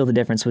 and you feel the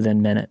difference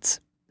within minutes.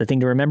 The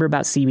thing to remember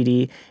about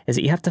CBD is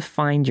that you have to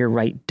find your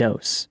right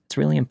dose. It's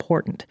really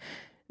important.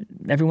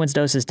 Everyone's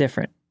dose is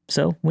different.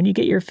 So when you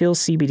get your Feals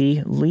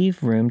CBD,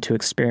 leave room to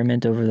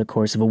experiment over the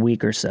course of a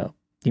week or so.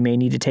 You may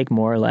need to take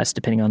more or less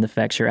depending on the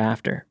effects you're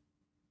after.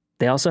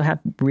 They also have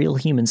real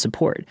human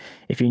support.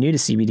 If you're new to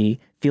CBD,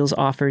 Feals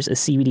offers a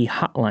CBD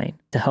hotline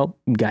to help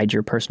guide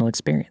your personal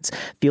experience.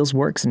 Feals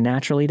works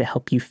naturally to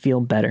help you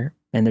feel better,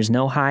 and there's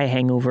no high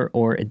hangover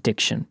or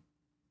addiction.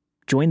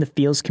 Join the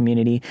Feals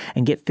community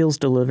and get Feals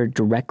delivered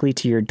directly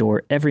to your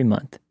door every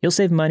month. You'll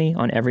save money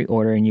on every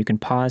order, and you can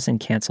pause and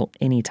cancel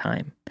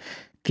anytime.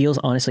 Feals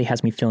honestly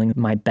has me feeling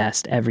my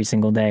best every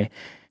single day.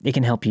 It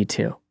can help you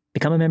too.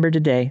 Become a member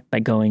today by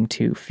going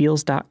to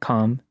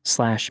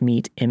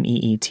feals.com/meet,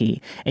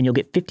 MEET, and you'll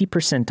get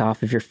 50%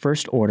 off of your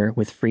first order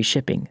with free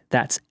shipping.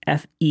 That's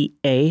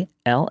FEALS.com/meet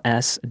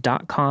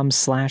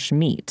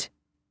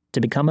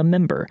to become a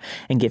member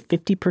and get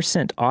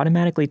 50%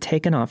 automatically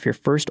taken off your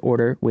first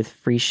order with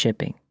free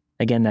shipping.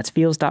 Again, that's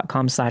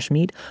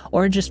feals.com/meet,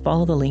 or just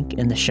follow the link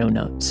in the show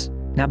notes.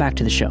 Now back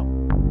to the show.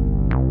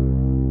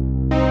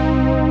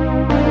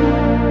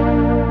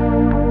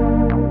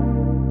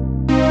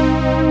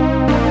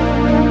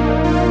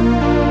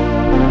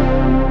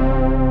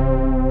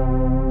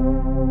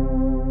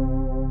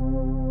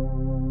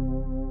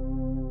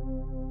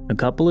 A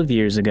couple of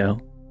years ago,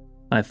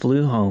 I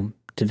flew home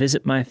to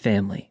visit my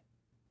family.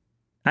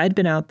 I'd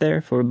been out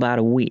there for about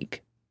a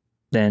week.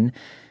 Then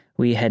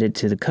we headed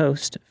to the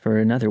coast for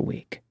another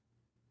week.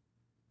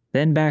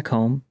 Then back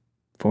home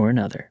for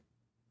another.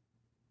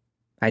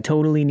 I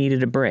totally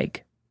needed a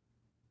break.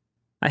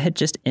 I had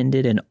just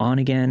ended an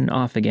on-again,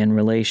 off-again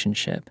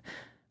relationship.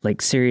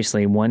 Like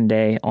seriously, one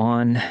day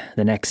on,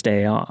 the next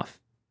day off.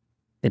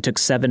 It took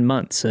 7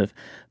 months of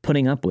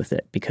putting up with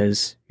it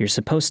because you're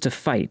supposed to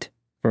fight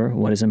for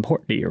what is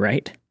important to you,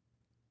 right?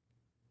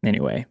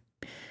 Anyway,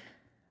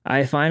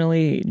 I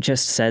finally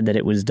just said that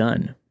it was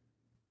done.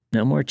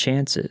 No more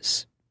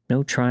chances.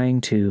 No trying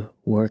to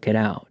work it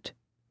out.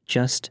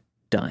 Just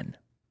done.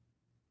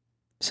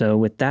 So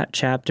with that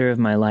chapter of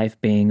my life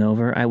being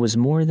over, I was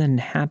more than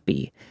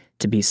happy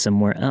to be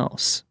somewhere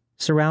else,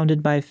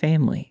 surrounded by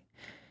family,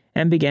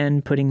 and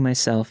began putting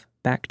myself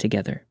back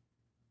together.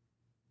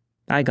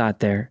 I got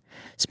there,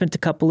 spent a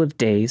couple of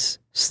days,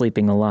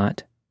 sleeping a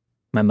lot.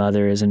 My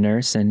mother is a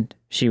nurse, and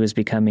she was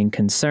becoming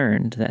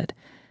concerned that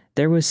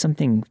there was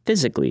something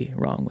physically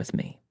wrong with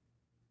me.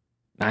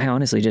 I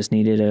honestly just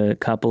needed a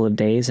couple of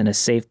days in a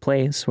safe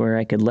place where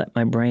I could let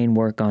my brain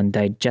work on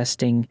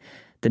digesting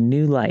the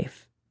new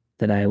life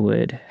that I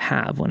would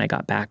have when I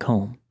got back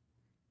home.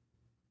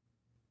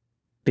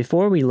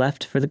 Before we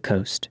left for the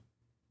coast,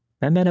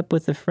 I met up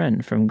with a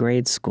friend from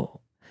grade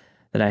school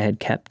that I had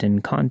kept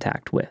in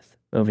contact with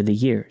over the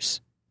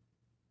years.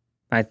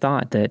 I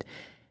thought that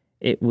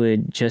it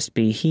would just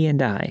be he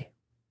and I,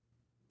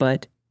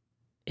 but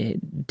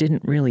it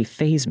didn't really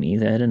faze me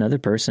that another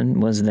person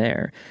was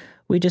there.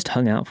 We just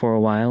hung out for a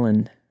while,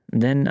 and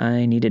then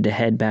I needed to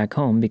head back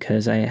home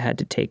because I had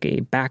to take a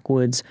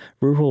backwoods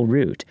rural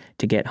route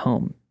to get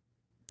home,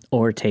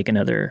 or take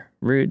another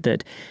route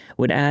that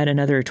would add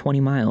another 20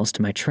 miles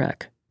to my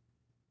trek.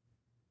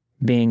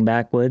 Being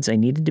backwoods, I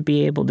needed to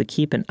be able to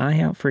keep an eye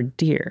out for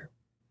deer.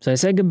 So I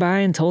said goodbye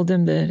and told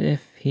him that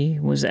if he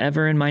was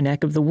ever in my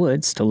neck of the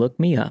woods to look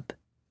me up,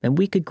 then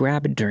we could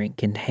grab a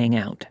drink and hang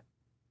out.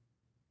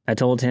 I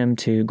told him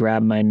to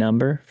grab my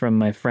number from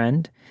my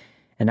friend,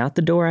 and out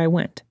the door I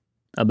went.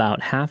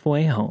 About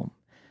halfway home,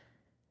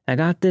 I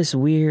got this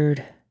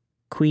weird,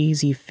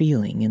 queasy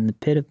feeling in the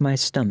pit of my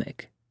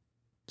stomach.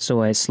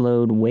 So I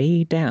slowed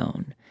way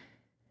down,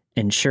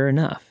 and sure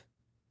enough,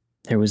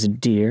 there was a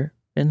deer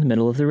in the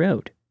middle of the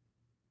road.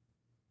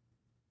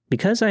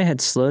 Because I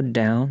had slowed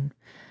down,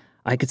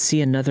 I could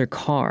see another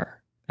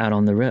car out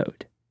on the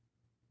road.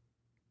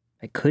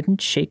 I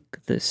couldn't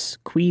shake this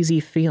queasy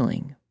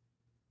feeling,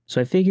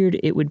 so I figured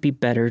it would be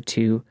better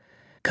to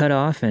cut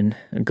off and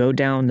go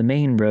down the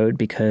main road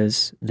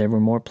because there were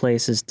more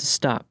places to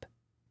stop.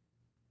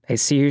 I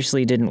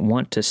seriously didn't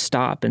want to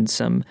stop in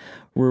some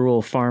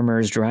rural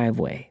farmer's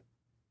driveway.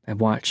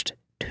 I've watched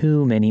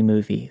too many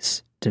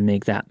movies to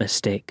make that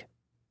mistake.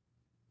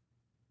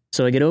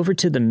 So I get over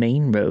to the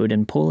main road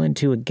and pull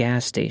into a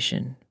gas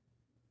station.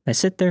 I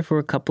sit there for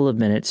a couple of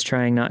minutes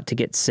trying not to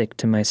get sick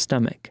to my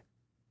stomach.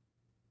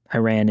 I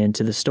ran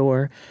into the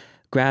store,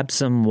 grabbed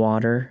some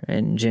water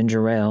and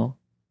ginger ale,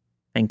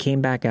 and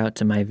came back out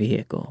to my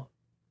vehicle,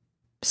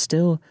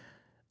 still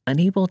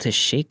unable to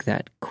shake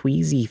that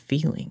queasy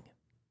feeling.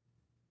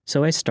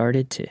 So I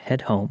started to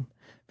head home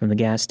from the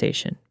gas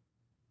station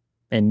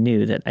and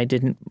knew that I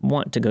didn't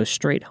want to go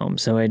straight home,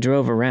 so I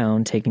drove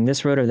around, taking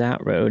this road or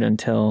that road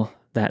until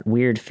that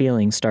weird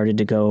feeling started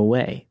to go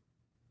away.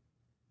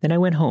 Then I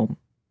went home.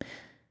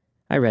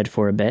 I read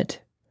for a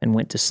bit and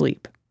went to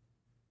sleep.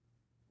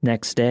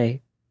 Next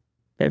day,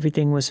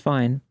 everything was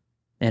fine,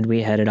 and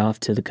we headed off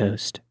to the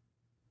coast.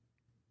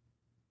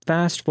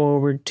 Fast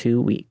forward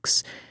 2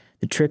 weeks.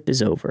 The trip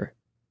is over.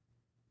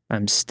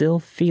 I'm still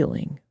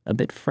feeling a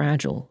bit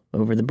fragile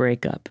over the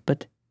breakup,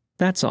 but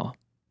that's all.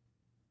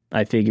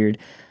 I figured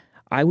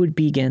I would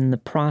begin the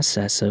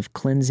process of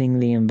cleansing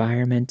the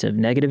environment of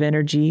negative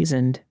energies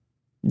and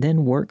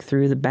then work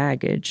through the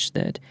baggage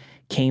that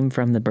came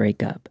from the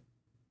breakup.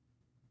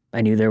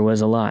 I knew there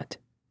was a lot,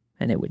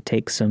 and it would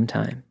take some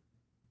time.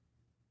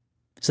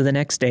 So the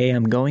next day,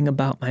 I'm going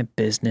about my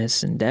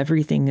business, and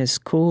everything is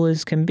cool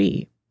as can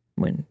be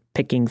when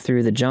picking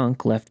through the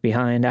junk left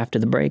behind after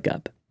the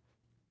breakup.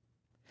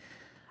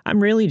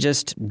 I'm really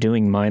just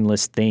doing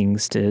mindless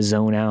things to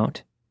zone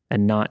out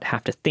and not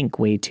have to think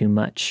way too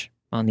much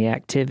on the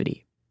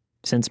activity,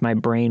 since my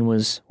brain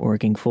was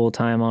working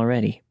full-time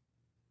already.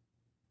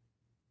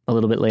 A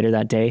little bit later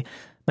that day,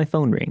 my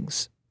phone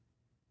rings.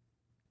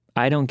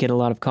 I don't get a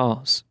lot of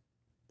calls,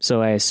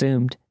 so I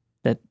assumed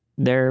that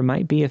there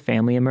might be a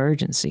family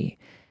emergency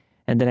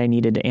and that I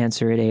needed to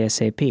answer it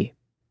ASAP.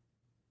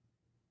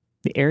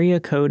 The area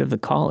code of the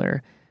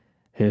caller,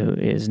 who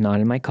is not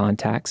in my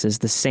contacts, is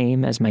the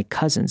same as my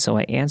cousin, so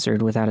I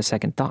answered without a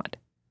second thought.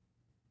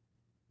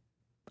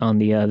 On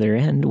the other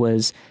end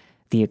was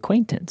the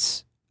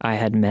acquaintance I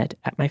had met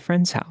at my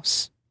friend's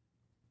house.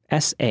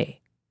 S.A.,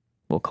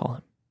 we'll call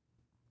him.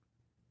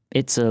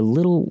 It's a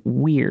little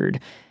weird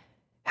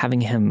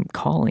having him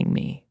calling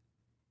me,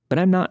 but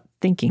I'm not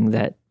thinking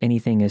that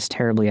anything is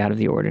terribly out of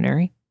the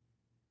ordinary.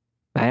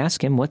 I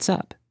asked him what's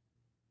up,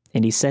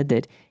 and he said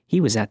that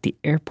he was at the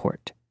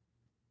airport.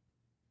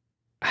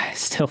 I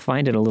still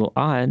find it a little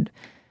odd,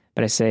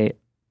 But I say,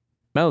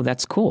 "Oh,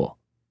 that's cool.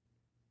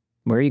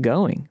 Where are you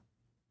going?"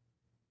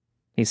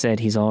 He said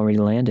he's already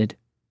landed.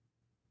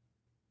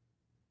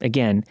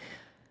 Again,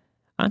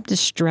 I'm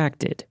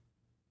distracted,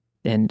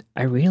 and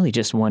I really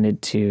just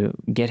wanted to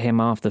get him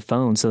off the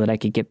phone so that I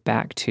could get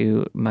back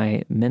to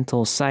my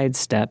mental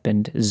sidestep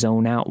and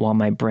zone out while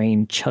my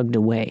brain chugged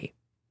away.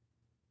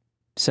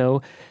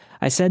 So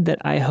I said that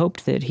I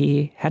hoped that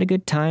he had a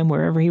good time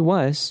wherever he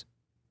was.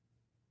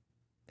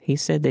 He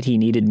said that he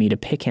needed me to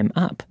pick him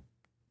up.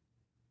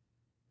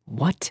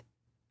 What?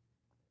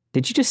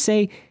 Did you just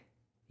say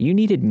you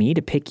needed me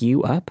to pick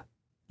you up?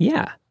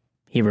 Yeah,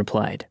 he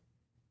replied.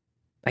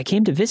 I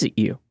came to visit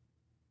you.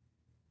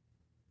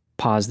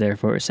 Pause there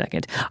for a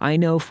second. I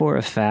know for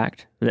a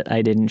fact that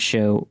I didn't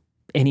show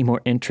any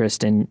more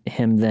interest in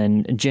him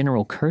than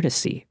general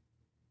courtesy.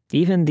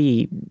 Even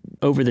the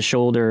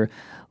over-the-shoulder,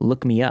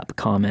 look me up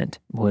comment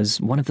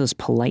was one of those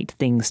polite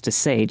things to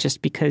say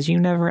just because you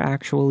never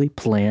actually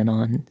plan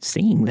on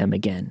seeing them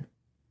again.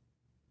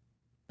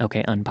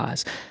 Okay,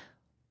 unpause.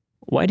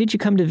 Why did you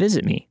come to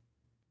visit me?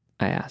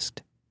 I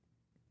asked.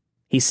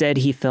 He said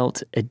he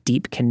felt a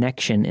deep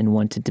connection and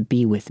wanted to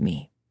be with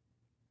me.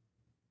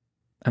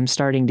 I'm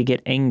starting to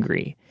get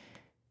angry,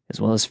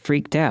 as well as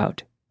freaked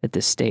out at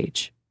this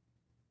stage.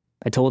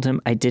 I told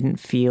him I didn't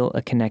feel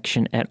a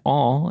connection at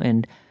all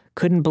and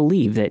couldn't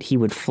believe that he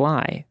would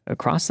fly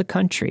across the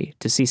country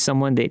to see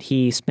someone that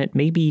he spent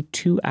maybe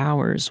 2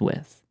 hours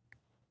with.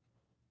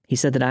 He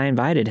said that I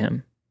invited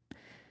him.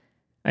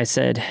 I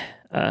said,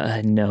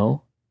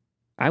 no.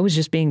 I was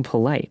just being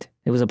polite.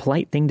 It was a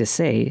polite thing to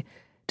say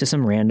to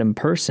some random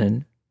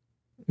person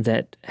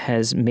that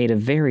has made a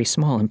very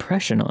small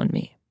impression on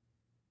me.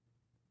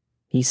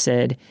 He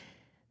said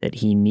that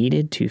he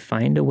needed to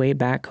find a way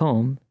back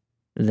home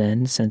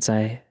then since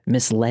I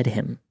misled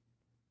him.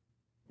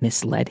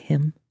 Misled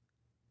him?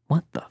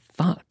 What the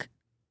fuck?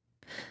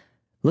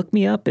 Look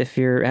me up if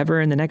you're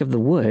ever in the neck of the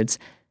woods.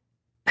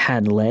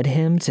 Had led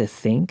him to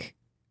think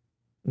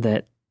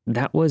that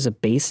that was a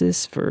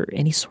basis for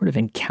any sort of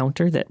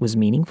encounter that was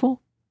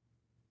meaningful?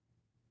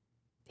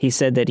 He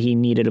said that he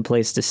needed a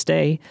place to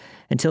stay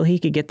until he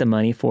could get the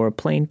money for a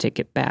plane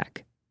ticket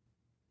back.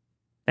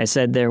 I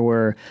said there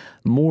were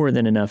more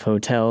than enough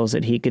hotels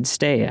that he could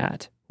stay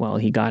at while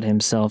he got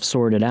himself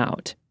sorted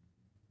out.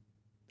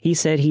 He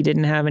said he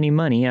didn't have any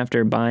money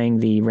after buying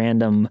the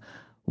random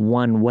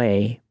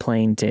one-way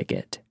plane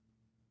ticket.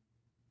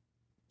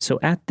 So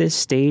at this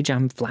stage,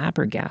 I'm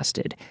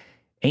flabbergasted,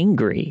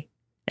 angry,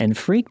 and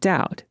freaked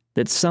out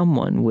that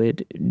someone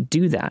would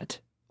do that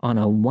on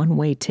a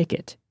one-way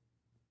ticket.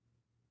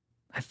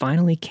 I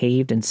finally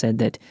caved and said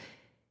that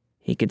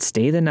he could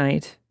stay the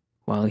night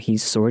while he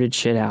sorted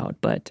shit out,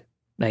 but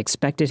I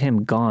expected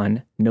him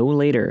gone no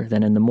later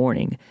than in the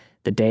morning,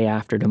 the day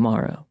after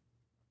tomorrow.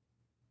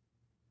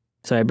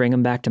 So I bring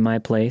him back to my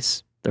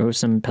place, throw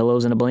some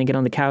pillows and a blanket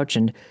on the couch,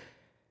 and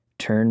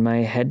turn my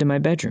head to my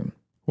bedroom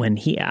when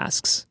he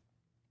asks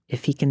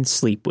if he can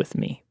sleep with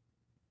me.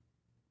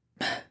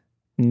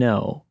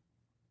 No.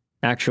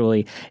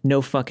 Actually,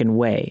 no fucking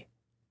way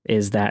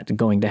is that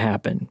going to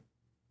happen.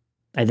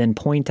 I then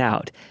point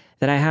out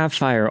that I have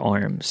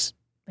firearms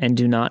and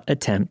do not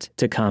attempt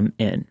to come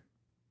in.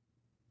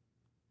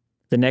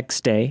 The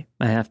next day,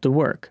 I have to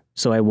work,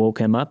 so I woke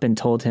him up and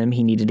told him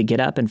he needed to get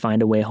up and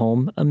find a way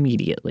home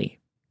immediately.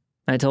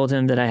 I told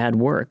him that I had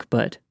work,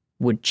 but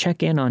would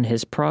check in on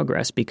his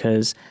progress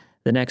because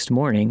the next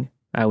morning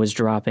I was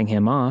dropping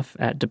him off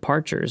at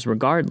departures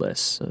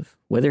regardless of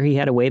whether he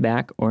had a way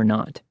back or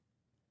not.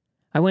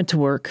 I went to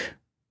work,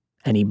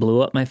 and he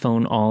blew up my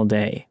phone all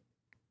day.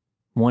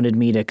 Wanted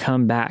me to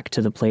come back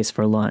to the place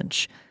for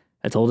lunch.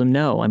 I told him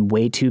no, I'm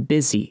way too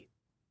busy.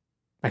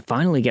 I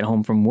finally get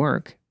home from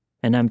work,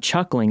 and I'm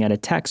chuckling at a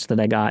text that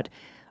I got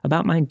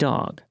about my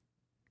dog.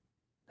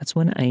 That's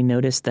when I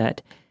noticed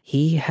that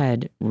he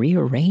had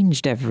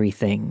rearranged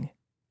everything.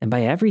 And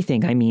by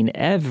everything, I mean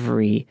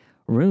every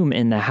room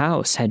in the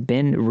house had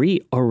been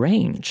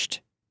rearranged.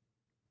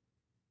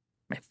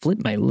 I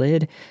flipped my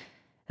lid,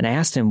 and I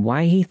asked him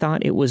why he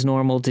thought it was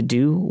normal to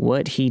do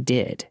what he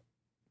did.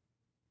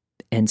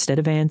 Instead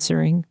of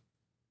answering,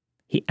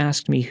 he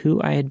asked me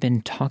who I had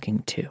been talking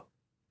to.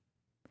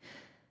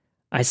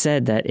 I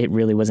said that it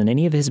really wasn't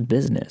any of his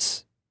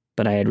business,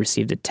 but I had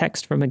received a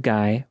text from a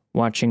guy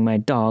watching my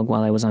dog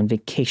while I was on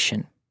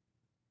vacation.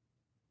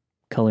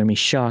 Color me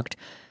shocked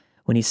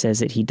when he says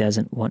that he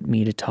doesn't want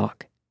me to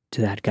talk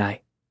to that guy.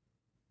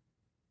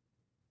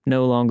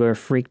 No longer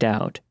freaked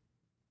out,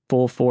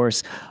 full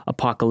force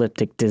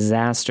apocalyptic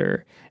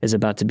disaster is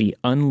about to be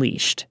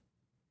unleashed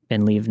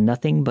and leave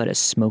nothing but a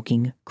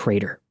smoking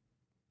crater.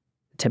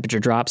 The temperature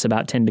drops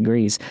about 10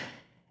 degrees,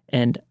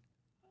 and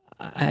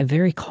I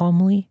very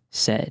calmly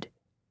said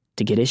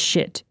to get his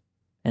shit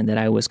and that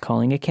I was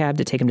calling a cab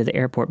to take him to the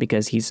airport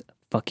because he's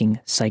fucking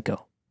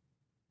psycho.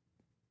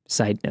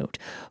 Side note,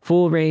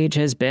 full rage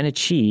has been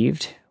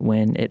achieved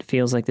when it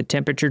feels like the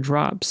temperature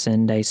drops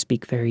and I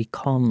speak very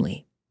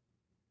calmly.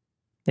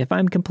 If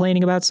I'm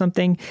complaining about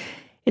something,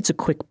 it's a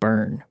quick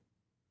burn.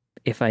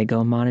 if I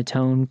go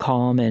monotone,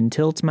 calm, and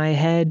tilt my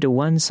head to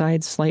one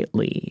side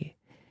slightly,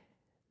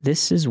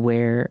 this is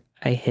where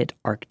I hit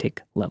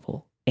Arctic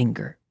level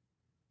anger.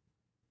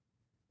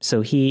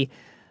 So he,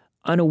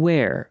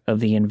 unaware of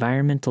the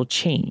environmental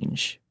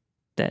change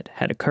that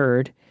had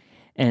occurred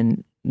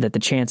and that the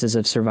chances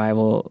of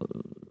survival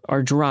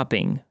are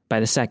dropping by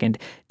the second,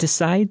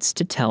 decides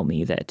to tell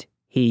me that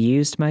he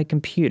used my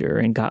computer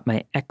and got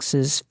my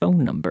ex's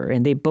phone number,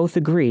 and they both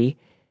agree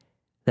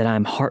that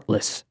I'm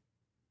heartless.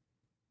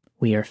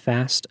 We are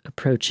fast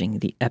approaching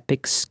the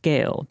epic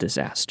scale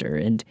disaster,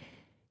 and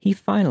he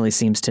finally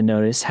seems to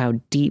notice how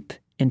deep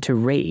into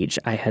rage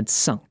I had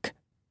sunk.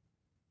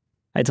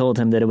 I told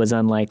him that it was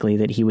unlikely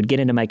that he would get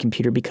into my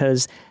computer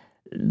because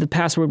the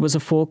password was a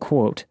full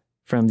quote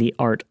from The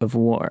Art of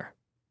War.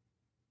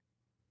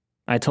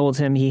 I told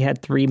him he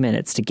had 3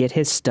 minutes to get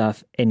his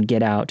stuff and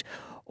get out,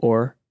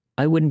 or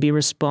I wouldn't be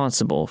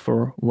responsible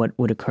for what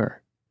would occur.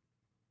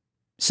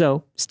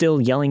 So, still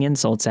yelling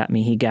insults at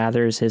me, he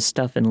gathers his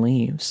stuff and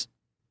leaves.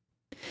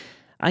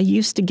 I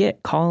used to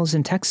get calls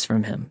and texts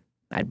from him.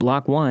 I'd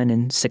block one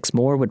and 6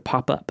 more would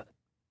pop up.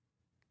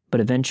 But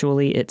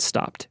eventually it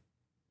stopped.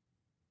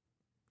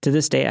 To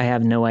this day, I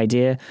have no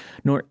idea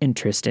nor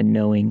interest in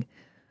knowing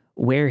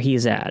where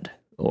he's at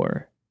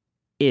or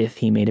if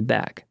he made it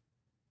back.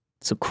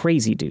 So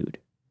crazy dude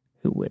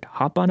who would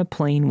hop on a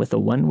plane with a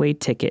one-way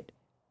ticket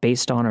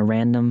based on a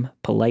random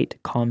polite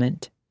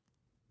comment.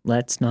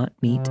 Let's not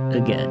meet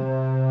again.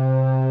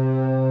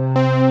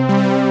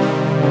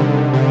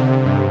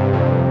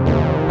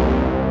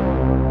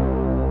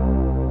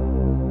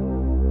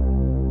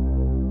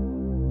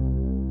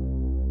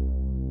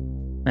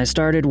 I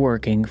started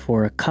working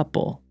for a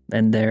couple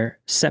and their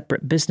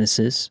separate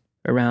businesses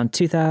around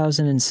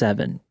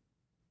 2007.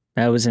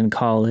 I was in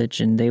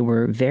college and they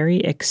were very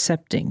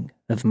accepting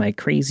of my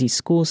crazy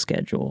school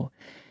schedule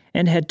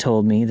and had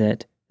told me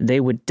that they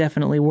would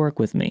definitely work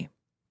with me.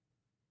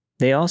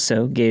 They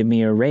also gave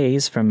me a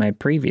raise from my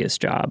previous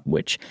job,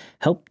 which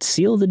helped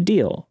seal the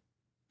deal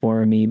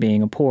for me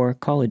being a poor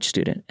college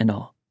student and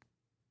all.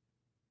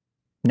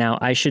 Now,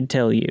 I should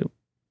tell you,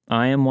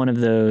 I am one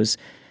of those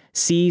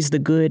sees the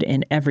good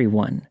in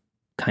everyone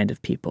kind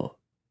of people.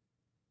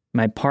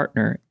 My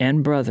partner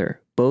and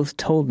brother both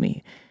told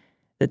me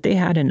that they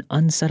had an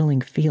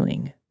unsettling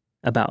feeling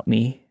about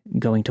me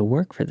going to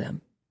work for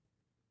them.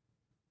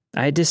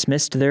 I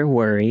dismissed their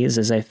worries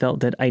as I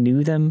felt that I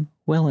knew them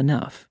well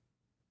enough.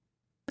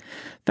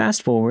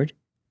 Fast forward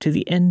to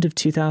the end of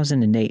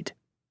 2008.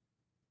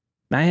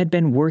 I had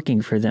been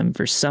working for them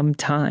for some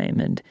time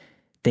and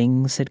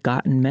things had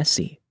gotten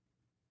messy.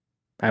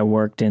 I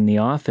worked in the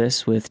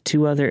office with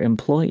 2 other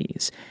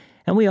employees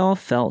and we all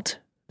felt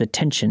the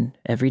tension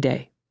every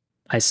day.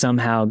 I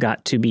somehow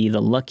got to be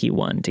the lucky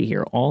one to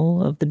hear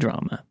all of the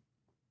drama.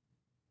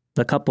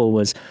 The couple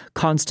was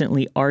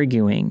constantly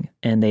arguing,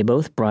 and they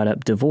both brought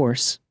up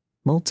divorce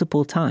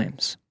multiple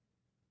times.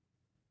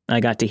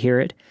 I got to hear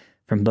it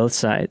from both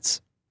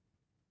sides.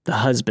 The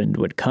husband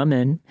would come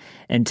in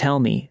and tell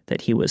me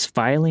that he was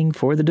filing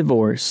for the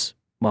divorce,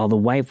 while the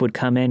wife would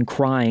come in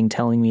crying,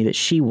 telling me that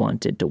she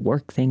wanted to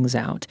work things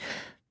out.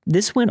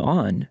 This went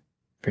on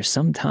for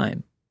some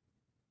time.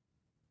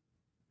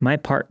 My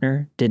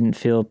partner didn't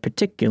feel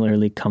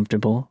particularly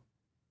comfortable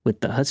with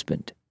the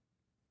husband.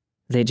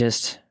 They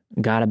just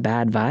got a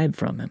bad vibe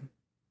from him.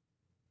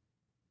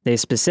 They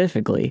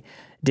specifically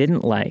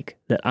didn't like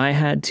that I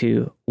had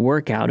to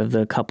work out of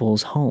the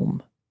couple's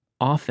home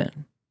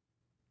often.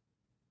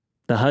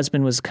 The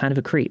husband was kind of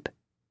a creep,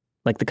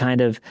 like the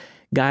kind of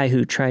guy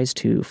who tries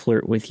to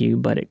flirt with you,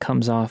 but it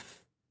comes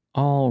off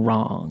all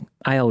wrong.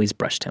 I always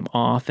brushed him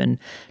off and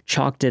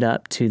chalked it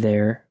up to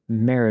their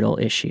marital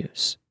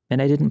issues,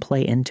 and I didn't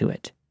play into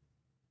it.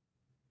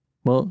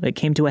 Well, it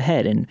came to a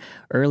head in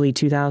early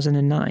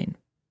 2009.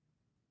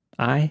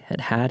 I had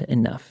had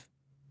enough.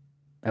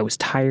 I was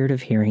tired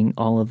of hearing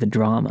all of the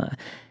drama.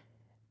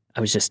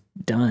 I was just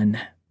done.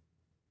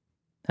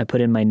 I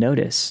put in my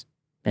notice,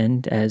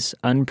 and as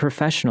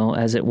unprofessional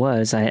as it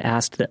was, I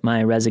asked that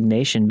my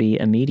resignation be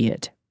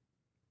immediate.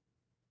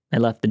 I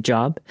left the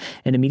job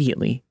and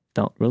immediately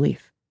felt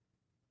relief.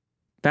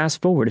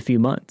 Fast forward a few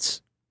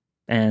months,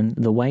 and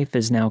the wife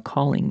is now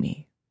calling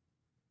me.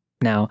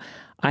 Now,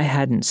 I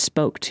hadn't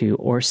spoke to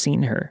or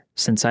seen her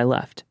since I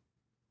left.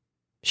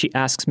 She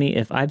asks me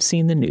if I've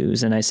seen the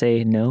news, and I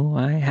say, no,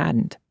 I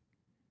hadn't.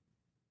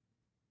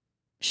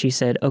 She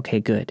said,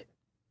 okay, good.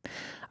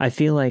 I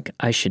feel like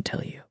I should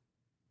tell you.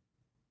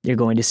 You're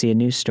going to see a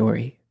news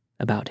story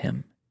about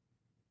him.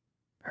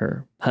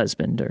 Her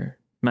husband, or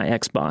my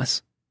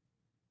ex-boss.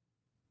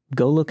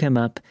 Go look him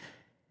up,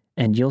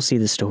 and you'll see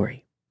the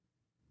story.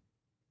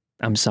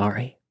 I'm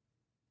sorry.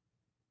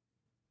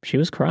 She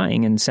was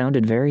crying and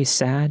sounded very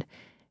sad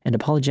and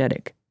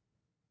apologetic.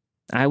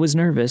 I was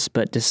nervous,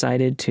 but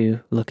decided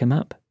to look him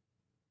up.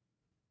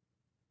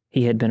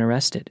 He had been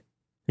arrested.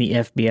 The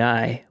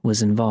FBI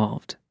was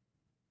involved.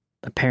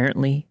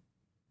 Apparently,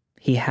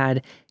 he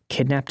had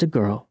kidnapped a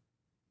girl,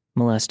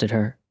 molested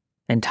her,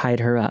 and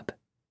tied her up,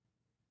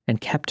 and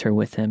kept her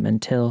with him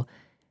until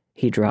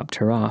he dropped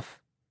her off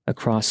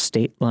across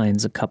state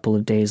lines a couple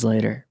of days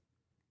later.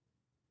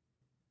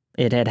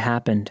 It had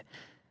happened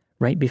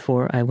right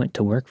before I went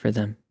to work for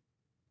them.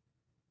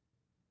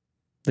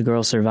 The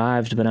girl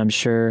survived, but I'm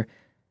sure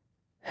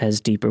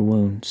has deeper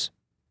wounds.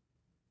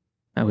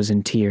 I was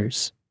in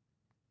tears.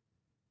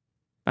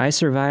 I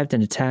survived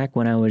an attack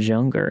when I was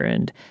younger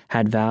and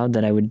had vowed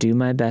that I would do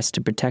my best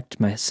to protect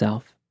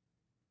myself.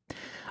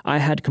 I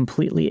had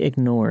completely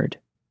ignored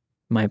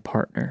my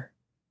partner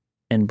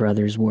and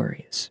brother's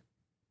worries.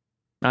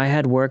 I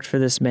had worked for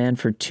this man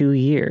for 2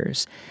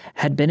 years,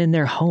 had been in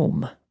their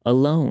home,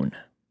 alone.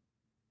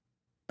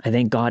 I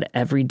thank God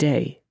every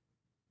day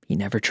he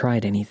never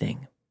tried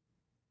anything.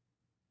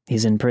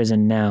 He's in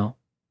prison now,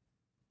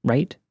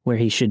 right where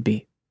he should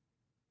be.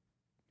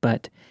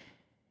 But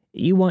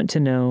you want to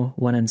know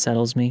what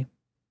unsettles me?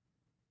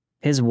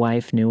 His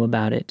wife knew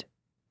about it.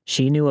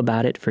 She knew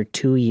about it for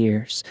 2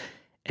 years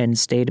and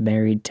stayed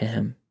married to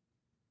him.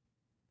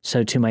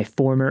 So to my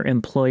former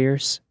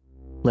employers,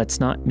 let's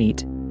not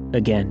meet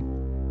again.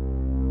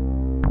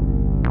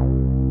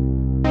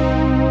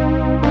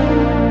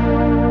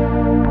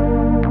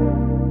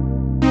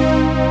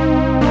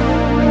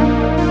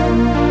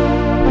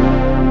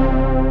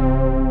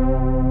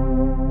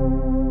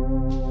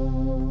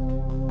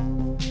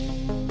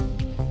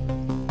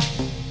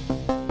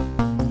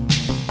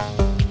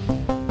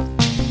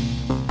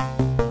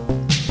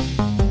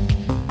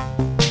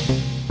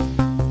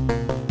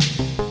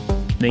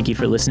 Thank you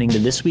for listening to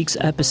this week's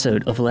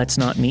episode of Let's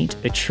Not Meet,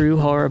 a true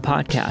horror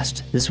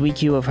podcast. This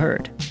week you have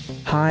heard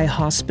High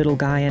Hospital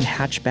Guy and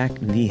Hatchback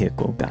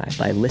Vehicle Guy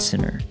by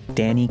listener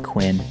Danny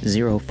Quinn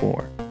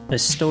 04. A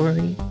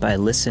story by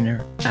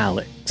listener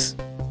Alex.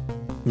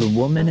 The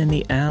Woman in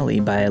the Alley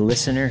by a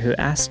listener who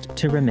asked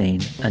to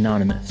remain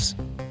anonymous.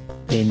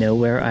 They Know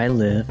Where I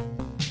Live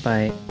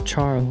by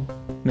Charles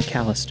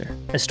McAllister.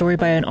 A story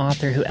by an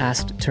author who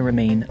asked to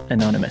remain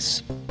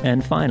anonymous.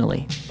 And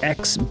finally,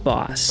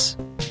 Ex-Boss,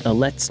 a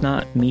Let's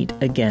Not Meet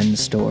Again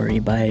story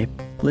by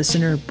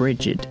listener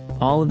Bridget.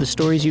 All of the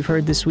stories you've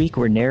heard this week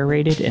were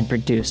narrated and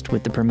produced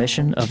with the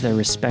permission of their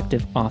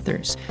respective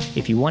authors.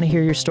 If you want to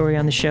hear your story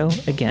on the show,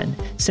 again,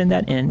 send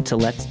that in to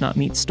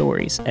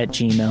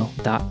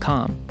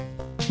letsnotmeetstories@gmail.com.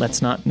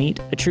 Let's Not Meet,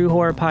 a true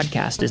horror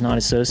podcast, is not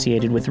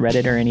associated with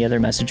Reddit or any other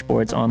message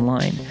boards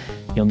online.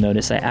 You'll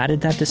notice I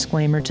added that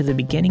disclaimer to the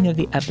beginning of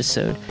the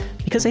episode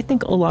because I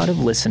think a lot of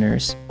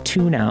listeners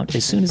tune out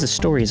as soon as the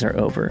stories are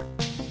over,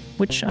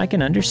 which I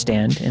can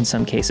understand in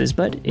some cases,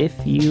 but if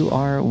you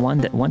are one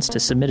that wants to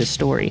submit a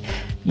story,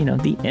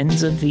 the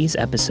ends of these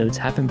episodes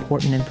have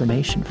important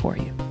information for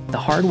you. The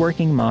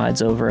hardworking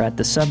mods over at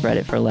the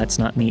subreddit for Let's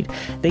Not Meet,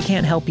 they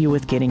can't help you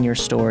with getting your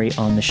story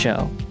on the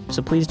show.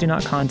 So please do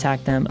not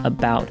contact them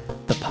about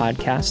the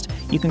podcast.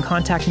 You can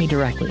contact me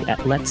directly at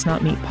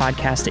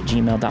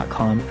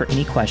letsnotmeetpodcast@gmail.com for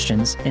any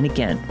questions. And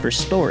again, for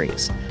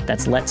stories,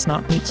 that's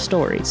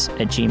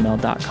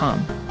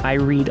letsnotmeetstories@gmail.com. I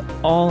read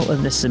all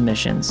of the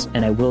submissions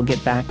and I will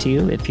get back to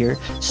you if your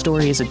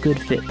story is a good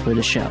fit for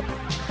the show.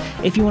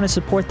 If you want to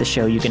support the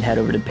show, you can head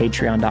over to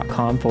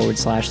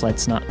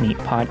patreon.com/Let's Not Meet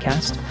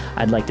Podcast.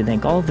 I'd like to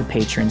thank all of the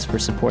patrons for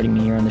supporting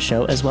me here on the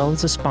show, as well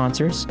as the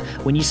sponsors.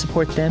 When you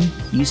support them,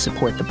 you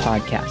support the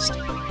podcast.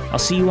 I'll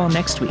see you all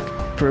next week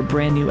for a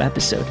brand new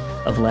episode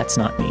of Let's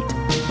Not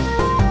Meet.